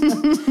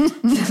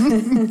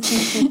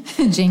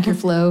 Jank your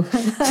flow.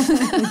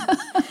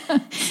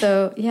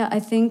 So yeah, I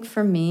think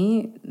for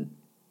me,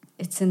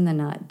 it's in the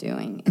not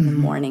doing in mm-hmm. the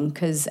morning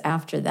because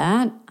after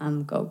that,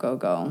 I'm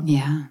go.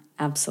 Yeah,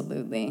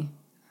 absolutely.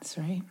 That's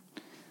right.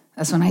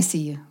 That's when I see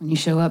you, when you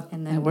show up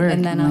And then- at work.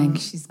 and then I'm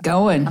like, she's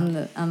going.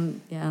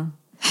 Yeah,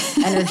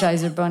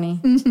 Energizer Bunny.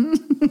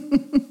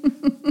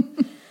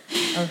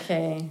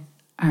 Okay,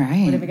 All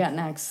right. what have we got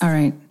next? All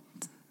right.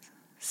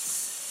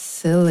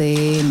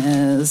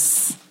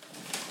 Silliness.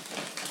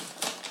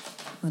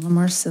 A little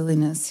more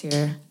silliness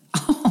here.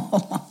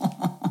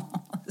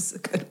 This is a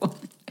good one.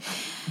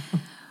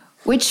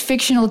 Which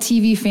fictional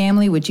TV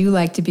family would you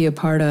like to be a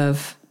part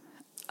of?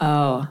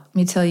 Oh, let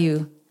me tell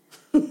you.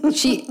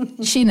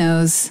 She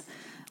knows.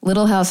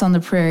 Little House on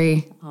the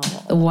Prairie,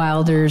 The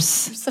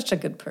Wilders. You're such a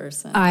good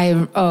person. I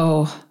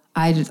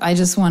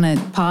just want to,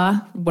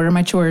 Pa, what are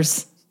my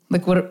chores?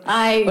 Like, what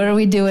are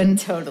we doing?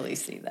 Totally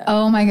see that.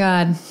 Oh my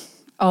God,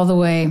 all the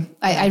way.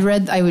 I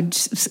would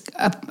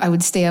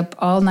stay up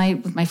all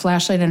night with my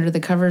flashlight under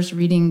the covers,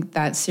 reading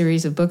that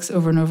series of books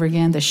over and over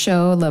again. The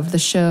show, love the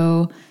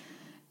show,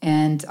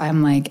 and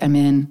I'm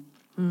in.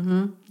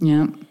 Mm-hmm.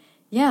 Yeah.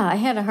 Yeah, I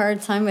had a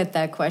hard time with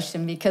that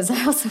question because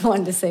I also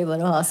wanted to say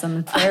Little House on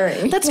the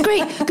Prairie. That's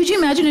great. Could you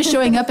imagine us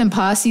showing up and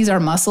Pa sees our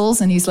muscles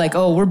and he's like,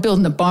 "Oh, we're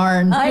building a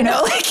barn," like.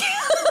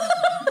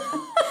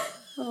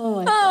 Oh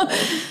my God.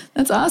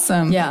 That's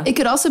awesome. Yeah. It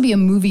could also be a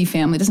movie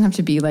family. It doesn't have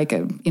to be like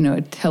a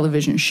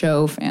television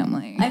show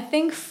family. I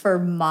think for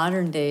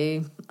modern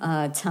day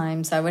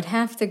times, I would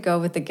have to go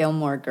with the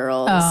Gilmore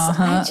Girls.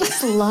 Uh-huh. I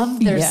just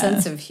love their Yeah.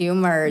 sense of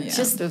humor. It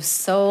just was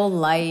so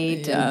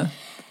light. Yeah.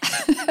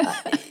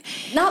 And,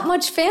 not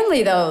much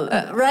family though,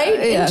 right?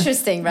 Yeah.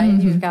 Interesting, right?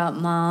 Mm-hmm. You've got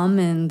mom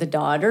and the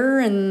daughter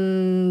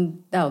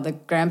and the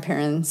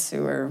grandparents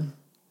who are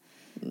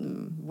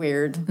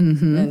weird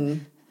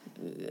and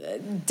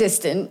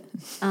distant.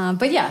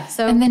 But yeah,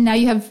 so. And then now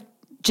you have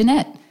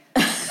Jeanette.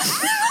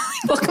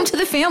 Welcome to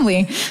the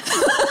family.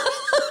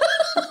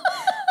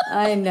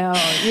 I know.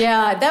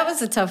 Yeah, that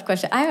was a tough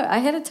question. I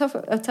had a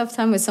tough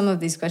time with some of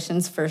these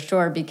questions for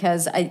sure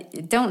because I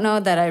don't know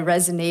that I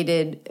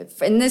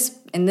resonated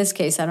in this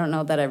case. I don't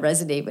know that I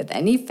resonate with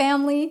any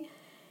family.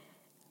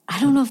 I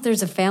don't know if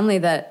there's a family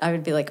that I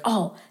would be like,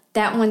 oh,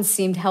 that one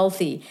seemed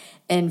healthy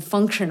and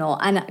functional,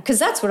 and because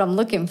that's what I'm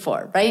looking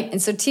for, right?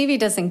 And so TV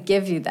doesn't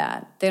give you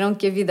that. They don't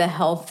give you the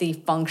healthy,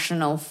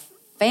 functional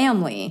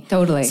family.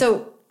 Totally.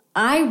 So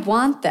I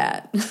want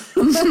that.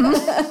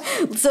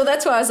 So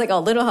that's why I was like, oh,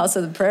 Little House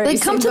of the Prairie.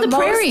 Like, come to the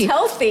prairie.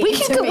 Healthy. We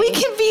can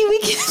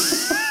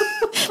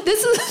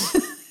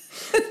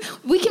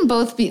we can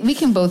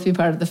both be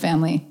part of the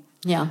family.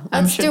 Yeah,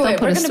 I'm let's sure do they'll it.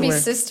 put We're us going to to be work.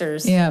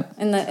 sisters. Yeah.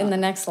 In the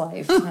next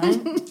life,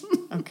 right?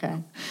 Okay.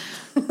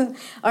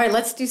 All right,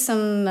 let's do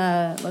some.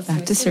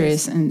 Back to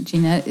serious, and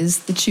Jeanette is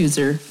the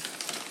chooser.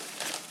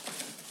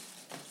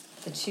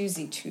 The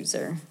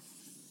chooser.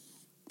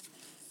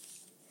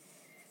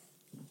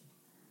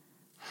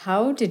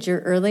 How did your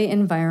early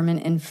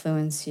environment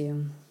influence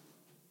you?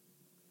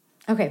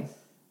 Okay.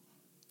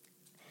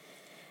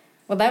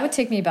 Well, that would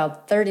take me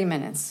about 30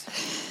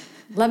 minutes.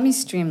 Let me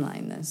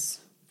streamline this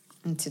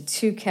into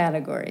two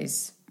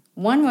categories.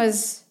 One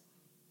was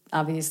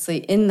obviously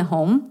in the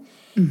home,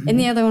 and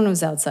the other one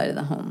was outside of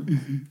the home.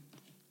 Mm-hmm.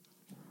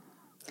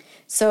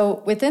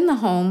 So within the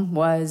home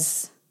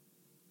was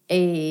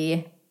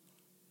a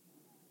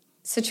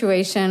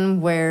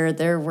situation where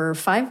there were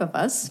 5 of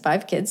us,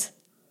 5 kids,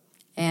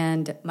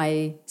 and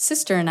my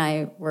sister and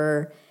I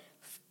were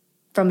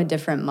from a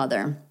different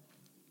mother.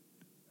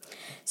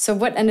 So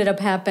what ended up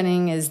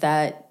happening is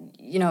that,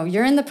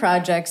 you're in the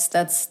projects,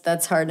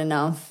 that's hard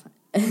enough.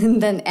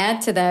 And then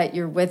add to that,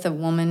 you're with a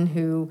woman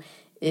who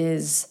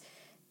is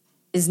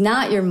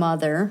not your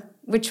mother,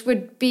 which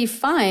would be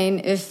fine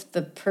if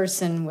the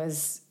person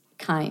was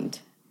kind,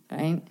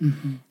 right?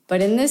 Mm-hmm.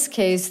 But in this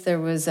case, there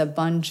was a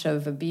bunch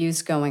of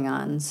abuse going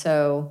on.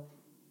 So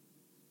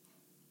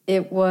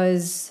it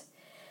was,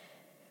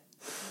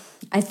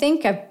 I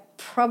think I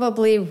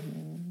probably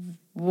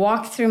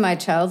walked through my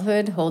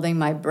childhood holding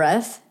my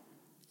breath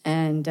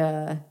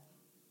and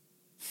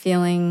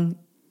feeling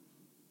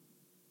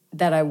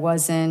that I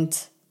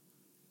wasn't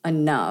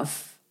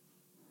enough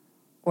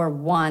or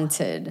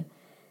wanted.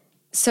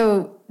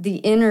 So the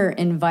inner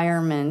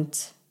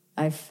environment,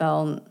 I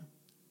felt,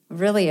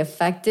 really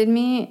affected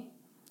me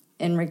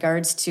in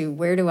regards to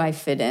where do I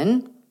fit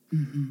in?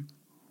 Mm-hmm.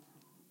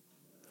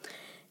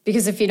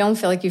 Because if you don't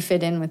feel like you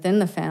fit in within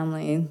the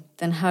family,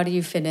 then how do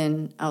you fit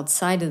in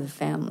outside of the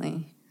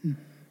family? Mm-hmm.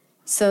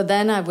 So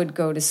then I would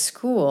go to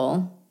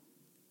school,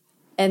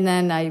 and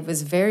then I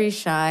was very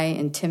shy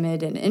and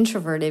timid and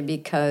introverted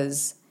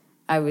because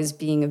I was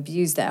being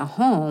abused at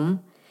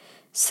home.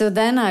 So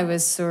then I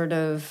was sort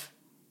of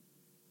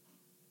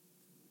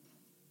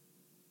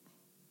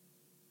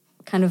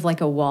kind of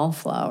like a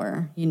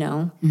wallflower,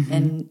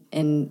 mm-hmm.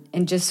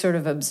 and just sort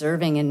of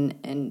observing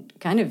and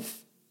kind of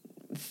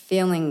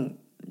feeling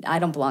I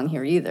don't belong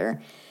here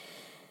either.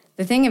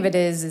 The thing of it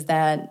is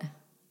that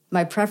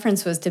my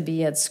preference was to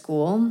be at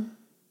school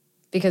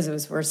because it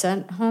was worse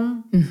at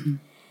home. Mm-hmm.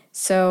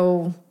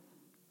 So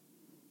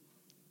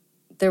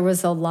there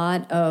was a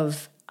lot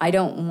of, I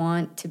don't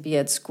want to be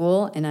at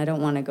school and I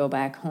don't want to go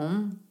back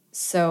home.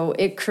 So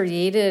it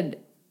created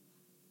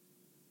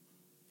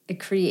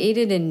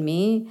in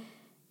me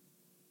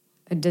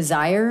a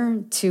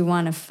desire to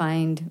want to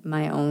find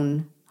my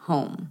own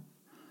home.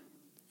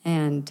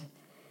 And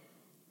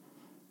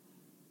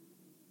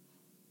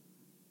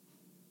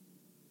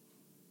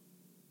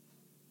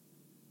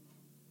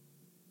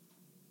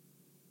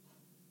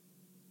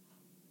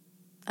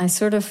I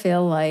sort of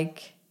feel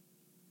like,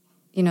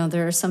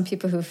 there are some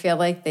people who feel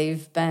like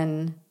they've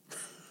been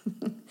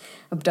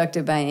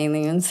abducted by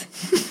aliens.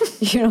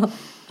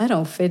 I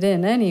don't fit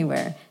in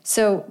anywhere.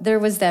 So there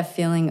was that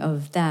feeling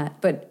of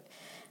that. But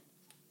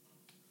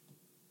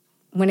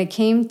when it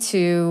came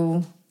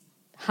to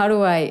how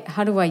do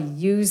I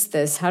use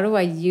this? How do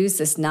I use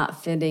this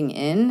not fitting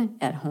in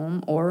at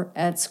home or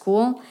at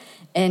school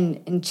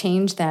and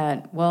change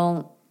that?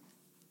 Well,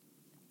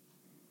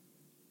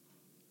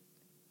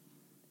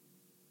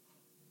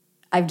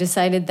 I've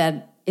decided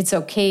that it's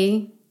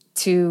okay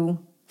to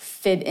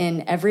fit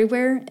in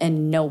everywhere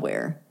and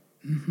nowhere.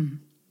 Mm-hmm.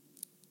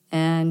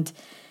 And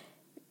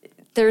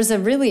there's a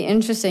really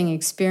interesting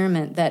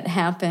experiment that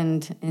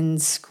happened in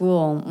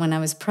school when I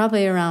was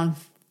probably around,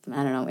 in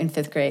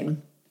 5th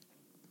grade.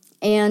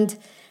 And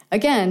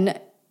again,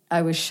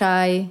 I was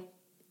shy,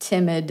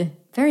 timid,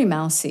 very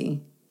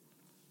mousy,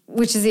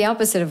 which is the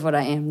opposite of what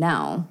I am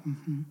now.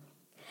 Mm-hmm.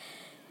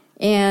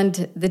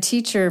 And the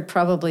teacher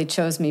probably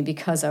chose me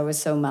because I was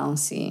so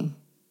mousy.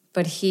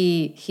 But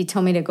he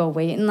told me to go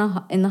wait in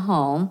the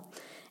hall,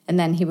 and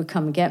then he would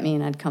come get me,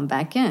 and I'd come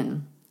back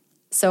in.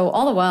 So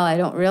all the while, I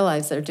don't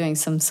realize they're doing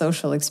some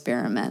social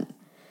experiment.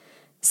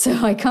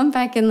 So I come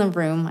back in the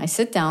room, I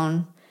sit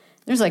down.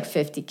 There's like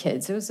 50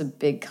 kids. It was a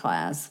big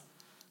class.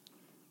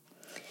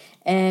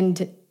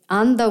 And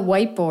on the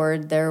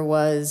whiteboard, there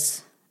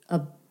was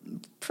a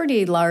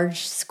pretty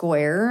large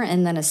square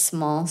and then a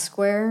small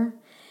square.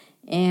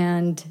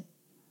 And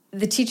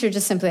the teacher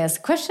just simply asked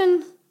the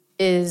question,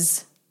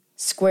 is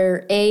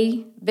square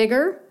A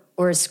bigger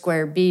or is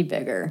square B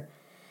bigger?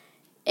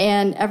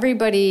 And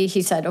everybody,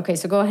 he said, okay,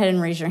 so go ahead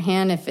and raise your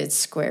hand if it's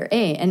square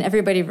A. And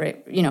everybody,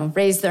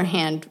 raised their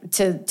hand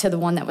to the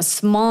one that was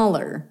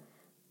smaller.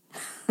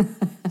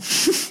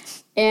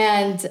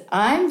 And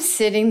I'm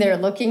sitting there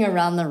looking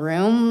around the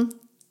room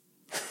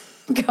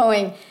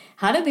going,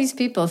 how do these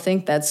people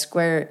think that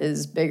square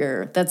is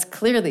bigger? That's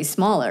clearly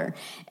smaller.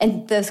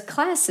 And this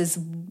class is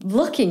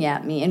looking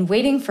at me and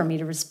waiting for me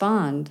to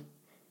respond.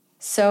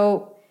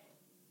 So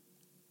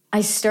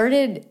I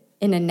started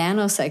in a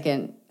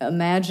nanosecond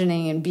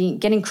imagining and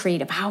getting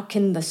creative. How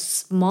can the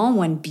small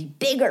one be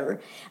bigger?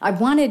 I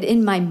wanted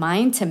in my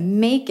mind to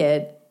make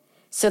it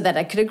so that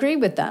I could agree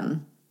with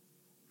them.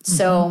 Mm-hmm.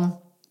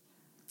 So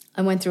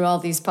I went through all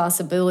these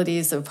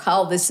possibilities of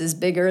how this is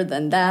bigger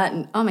than that.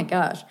 And oh my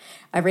gosh,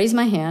 I raised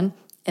my hand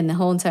and the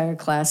whole entire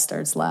class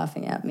starts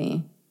laughing at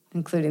me,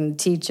 including the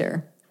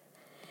teacher.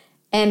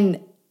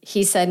 And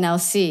he said, now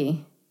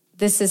see,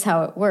 this is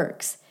how it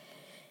works.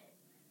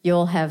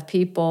 You'll have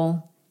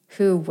people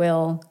who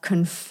will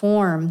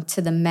conform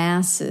to the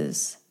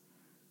masses,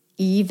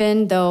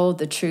 even though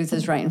the truth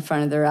is right in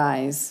front of their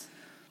eyes.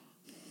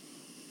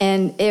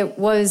 And it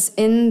was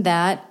in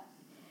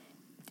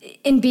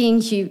being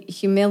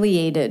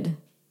humiliated,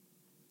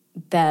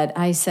 that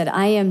I said,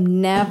 I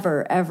am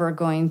never, ever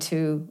going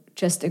to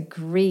just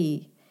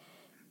agree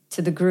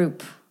to the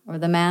group or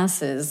the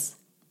masses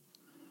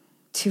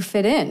to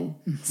fit in.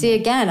 Mm-hmm. See,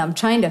 again, I'm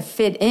trying to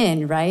fit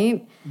in,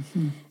 right?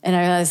 Mm-hmm. And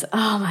I realized,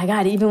 oh my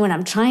God, even when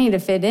I'm trying to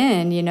fit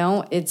in,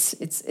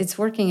 it's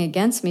working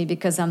against me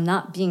because I'm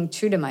not being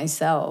true to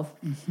myself.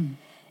 Mm-hmm.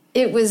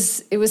 It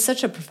was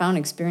such a profound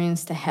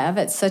experience to have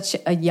at such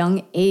a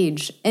young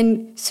age,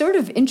 and sort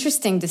of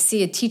interesting to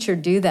see a teacher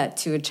do that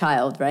to a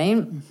child, right?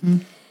 Mm-hmm.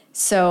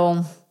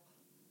 So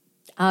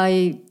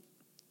I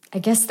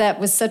guess that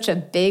was such a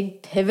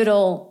big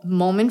pivotal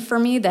moment for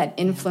me that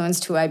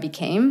influenced who I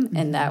became. Mm-hmm.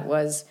 And that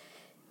was,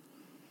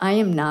 I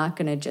am not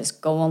going to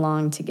just go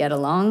along to get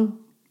along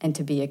and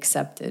to be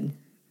accepted.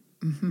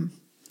 Mm-hmm.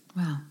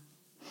 Wow.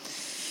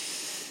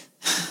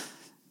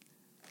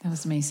 That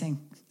was amazing.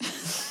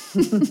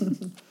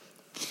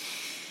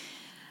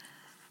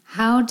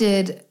 How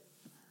did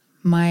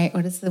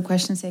what does the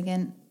question say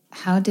again?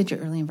 How did your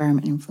early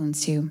environment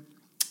influence you?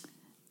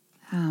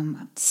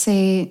 I'd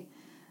say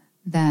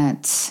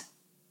that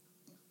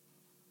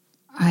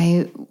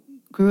I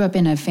grew up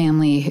in a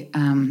family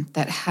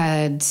that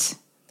had,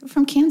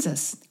 from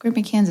Kansas, grew up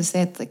in Kansas. They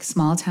had like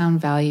small town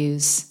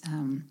values,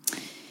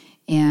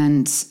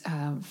 and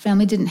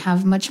family didn't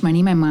have much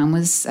money. My mom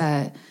was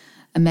a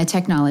med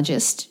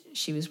technologist.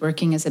 She was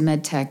working as a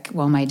med tech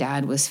while my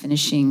dad was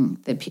finishing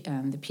the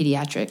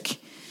pediatric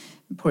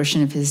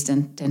portion of his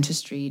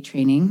dentistry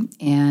training.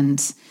 And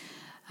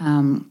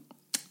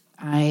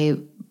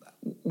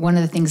one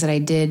of the things that I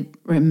did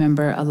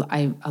remember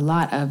a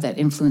lot of that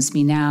influenced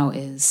me now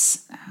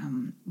is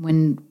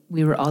when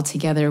we were all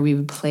together, we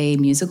would play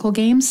musical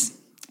games.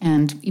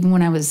 And even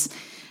when I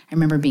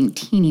remember being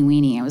teeny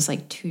weeny, I was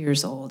like 2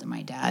 years old, and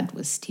my dad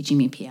was teaching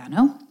me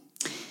piano.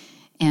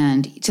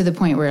 And to the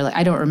point where, like,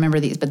 I don't remember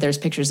these, but there's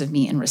pictures of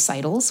me in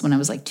recitals when I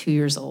was like 2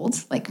 years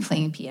old, like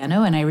playing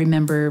piano. And I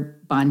remember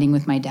bonding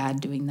with my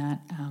dad doing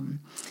that.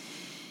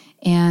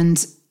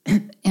 And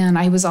And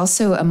I was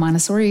also a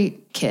Montessori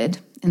kid.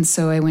 And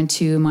so I went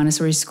to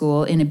Montessori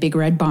school in a big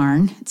red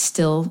barn. It's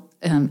still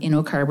in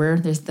Oak Harbor.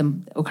 There's the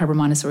Oak Harbor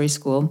Montessori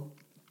School.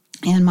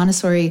 And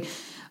Montessori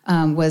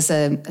was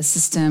a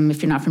system,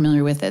 if you're not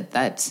familiar with it,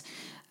 that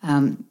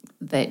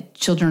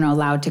children are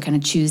allowed to kind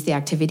of choose the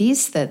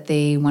activities that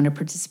they want to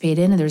participate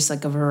in. And there's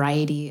like a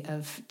variety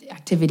of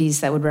activities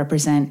that would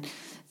represent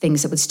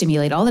things that would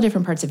stimulate all the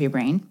different parts of your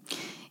brain.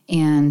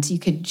 And you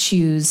could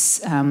choose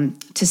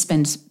to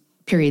spend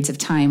periods of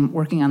time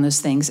working on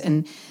those things.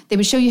 And they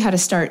would show you how to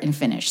start and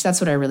finish.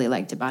 That's what I really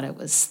liked about it,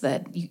 was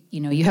that,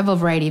 you have a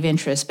variety of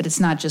interests, but it's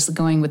not just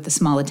going with the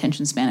small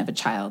attention span of a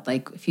child.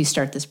 Like if you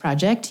start this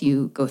project,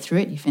 you go through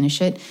it, you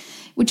finish it,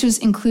 which was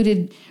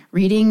included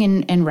reading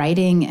and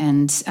writing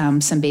and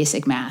some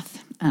basic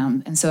math.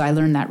 And so I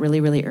learned that really,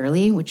 really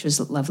early, which was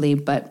lovely.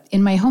 But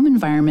in my home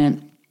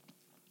environment,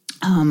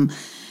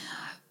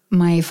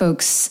 my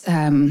folks,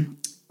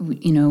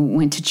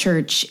 went to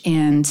church,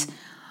 and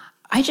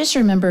I just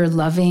remember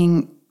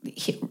loving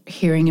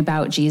hearing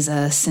about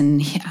Jesus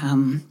and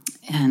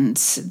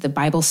the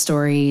Bible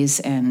stories,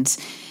 and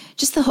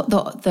just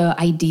the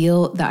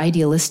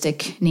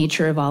idealistic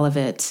nature of all of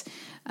it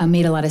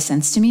made a lot of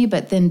sense to me.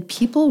 But then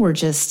people were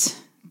just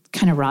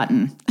kind of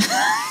rotten.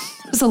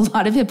 There was a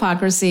lot of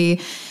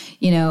hypocrisy.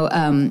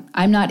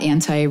 I'm not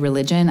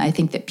anti-religion. I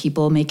think that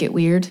people make it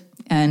weird,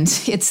 and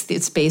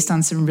it's based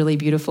on some really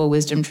beautiful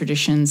wisdom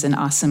traditions and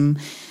awesome.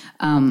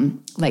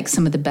 Like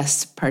some of the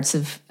best parts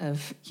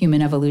of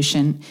human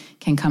evolution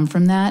can come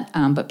from that,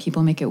 but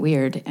people make it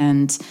weird.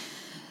 And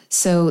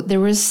so there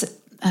was,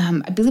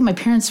 I believe my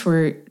parents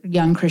were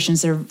young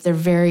Christians. They're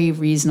very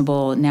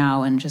reasonable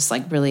now, and just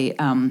like really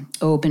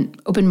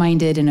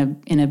open-minded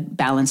in a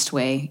balanced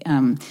way.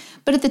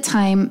 But at the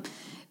time,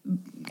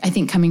 I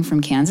think coming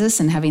from Kansas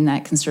and having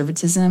that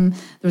conservatism, there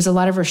was a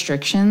lot of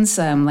restrictions.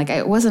 Like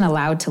I wasn't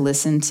allowed to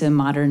listen to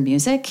modern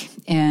music,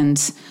 and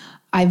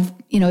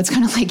it's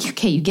kind of like,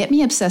 okay, you get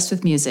me obsessed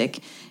with music,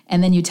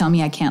 and then you tell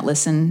me I can't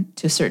listen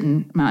to a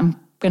certain amount. I'm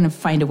going to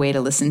find a way to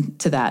listen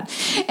to that.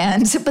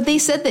 But they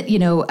said that,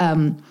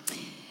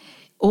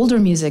 older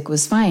music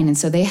was fine. And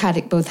so they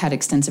both had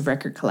extensive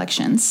record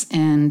collections,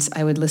 and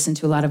I would listen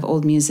to a lot of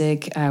old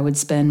music. I would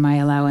spend my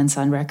allowance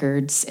on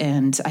records,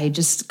 and I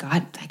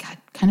got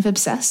kind of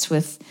obsessed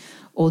with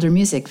older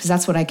music because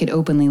that's what I could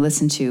openly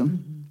listen to.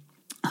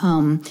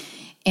 Mm-hmm.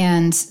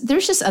 And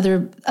there's just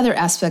other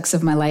aspects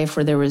of my life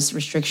where there was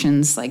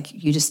restrictions, like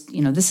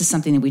this is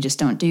something that we just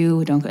don't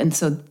do. And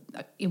so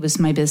it was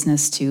my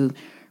business to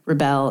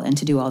rebel and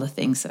to do all the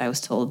things that I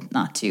was told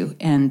not to.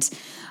 And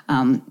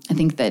I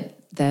think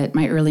that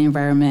my early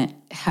environment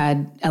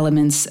had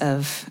elements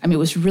of, it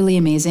was really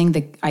amazing.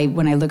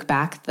 When I look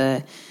back,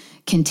 the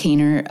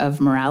container of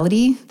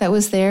morality that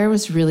was there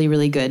was really,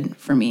 really good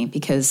for me,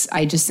 because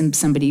I just am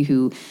somebody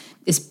who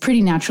is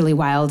pretty naturally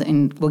wild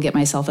and will get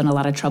myself in a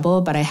lot of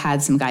trouble, but I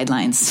had some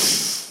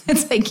guidelines.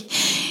 It's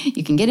like,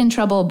 you can get in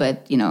trouble,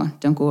 but,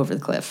 don't go over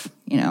the cliff,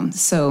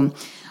 So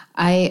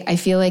I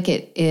feel like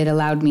it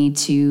allowed me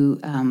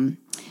to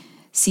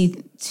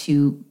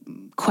to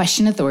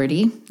question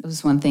authority. It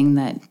was one thing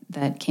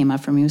that came up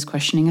for me, was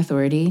questioning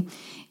authority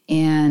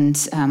and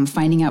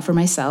finding out for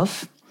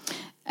myself.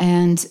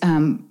 And,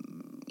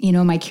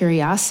 my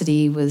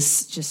curiosity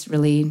was just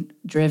really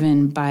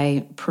driven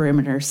by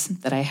perimeters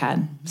that I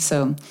had.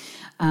 So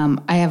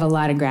I have a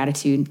lot of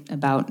gratitude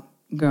about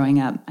growing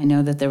up. I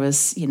know that there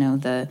was,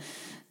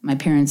 my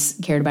parents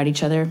cared about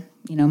each other.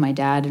 My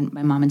dad and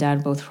my mom and dad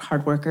are both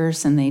hard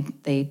workers, and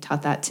they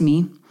taught that to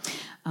me.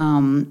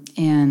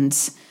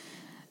 And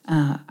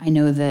I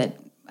know that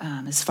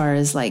as far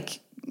as like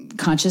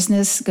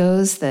consciousness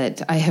goes,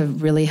 that I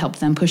have really helped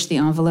them push the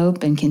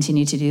envelope and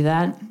continue to do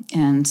that.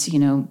 And,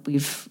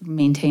 we've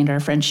maintained our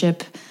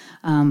friendship.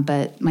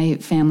 But my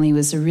family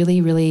was a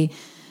really, really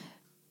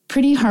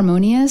pretty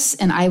harmonious,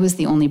 and I was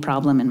the only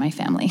problem in my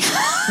family.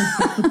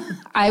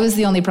 I was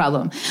the only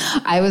problem.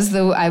 I was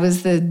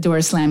the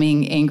door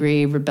slamming,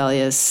 angry,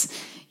 rebellious,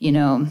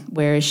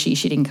 where is she?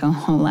 She didn't come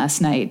home last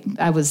night.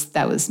 That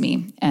was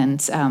me.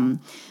 And,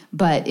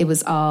 but it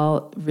was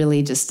all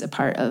really just a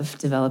part of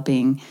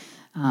developing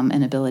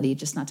an ability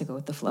just not to go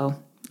with the flow,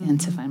 mm-hmm.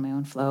 and to find my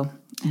own flow.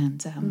 And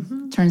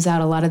mm-hmm. Turns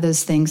out a lot of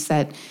those things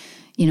that,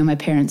 my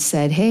parents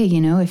said, hey,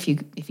 if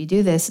you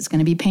do this, it's going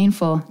to be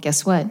painful.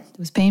 Guess what? It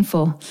was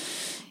painful,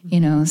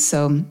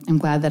 so I'm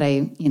glad that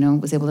I,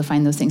 was able to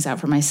find those things out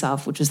for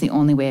myself, which was the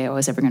only way I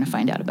was ever going to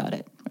find out about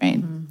it.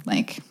 Right.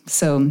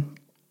 Mm-hmm.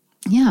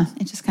 Yeah,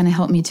 it just kind of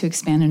helped me to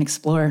expand and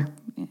explore.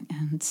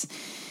 And,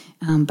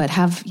 but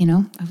have,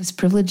 I was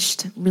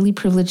really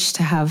privileged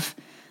to have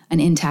an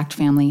intact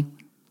family.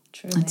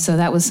 Truly. So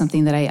that was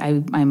something that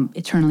I'm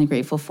eternally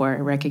grateful for. I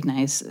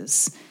recognize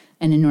as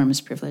an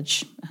enormous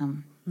privilege.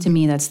 To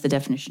me, that's the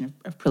definition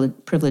of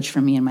privilege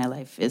for me in my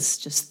life, is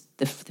just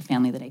the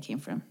family that I came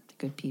from, the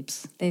good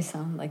peeps. They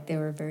sound like they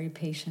were very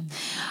patient.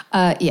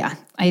 Yeah,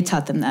 I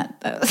taught them that.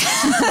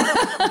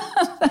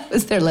 That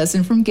was their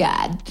lesson from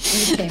God.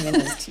 We came in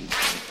as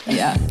teachers.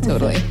 Yeah,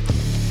 totally.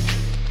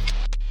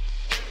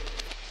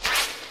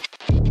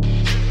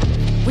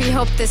 We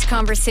hope this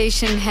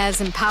conversation has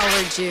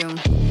empowered you.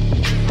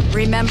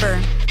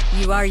 Remember,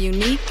 you are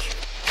unique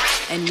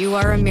and you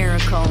are a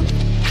miracle.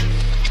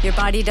 Your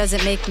body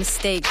doesn't make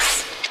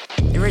mistakes.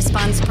 It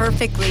responds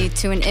perfectly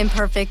to an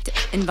imperfect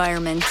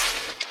environment.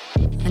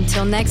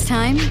 Until next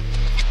time,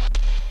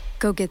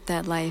 go get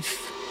that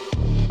life.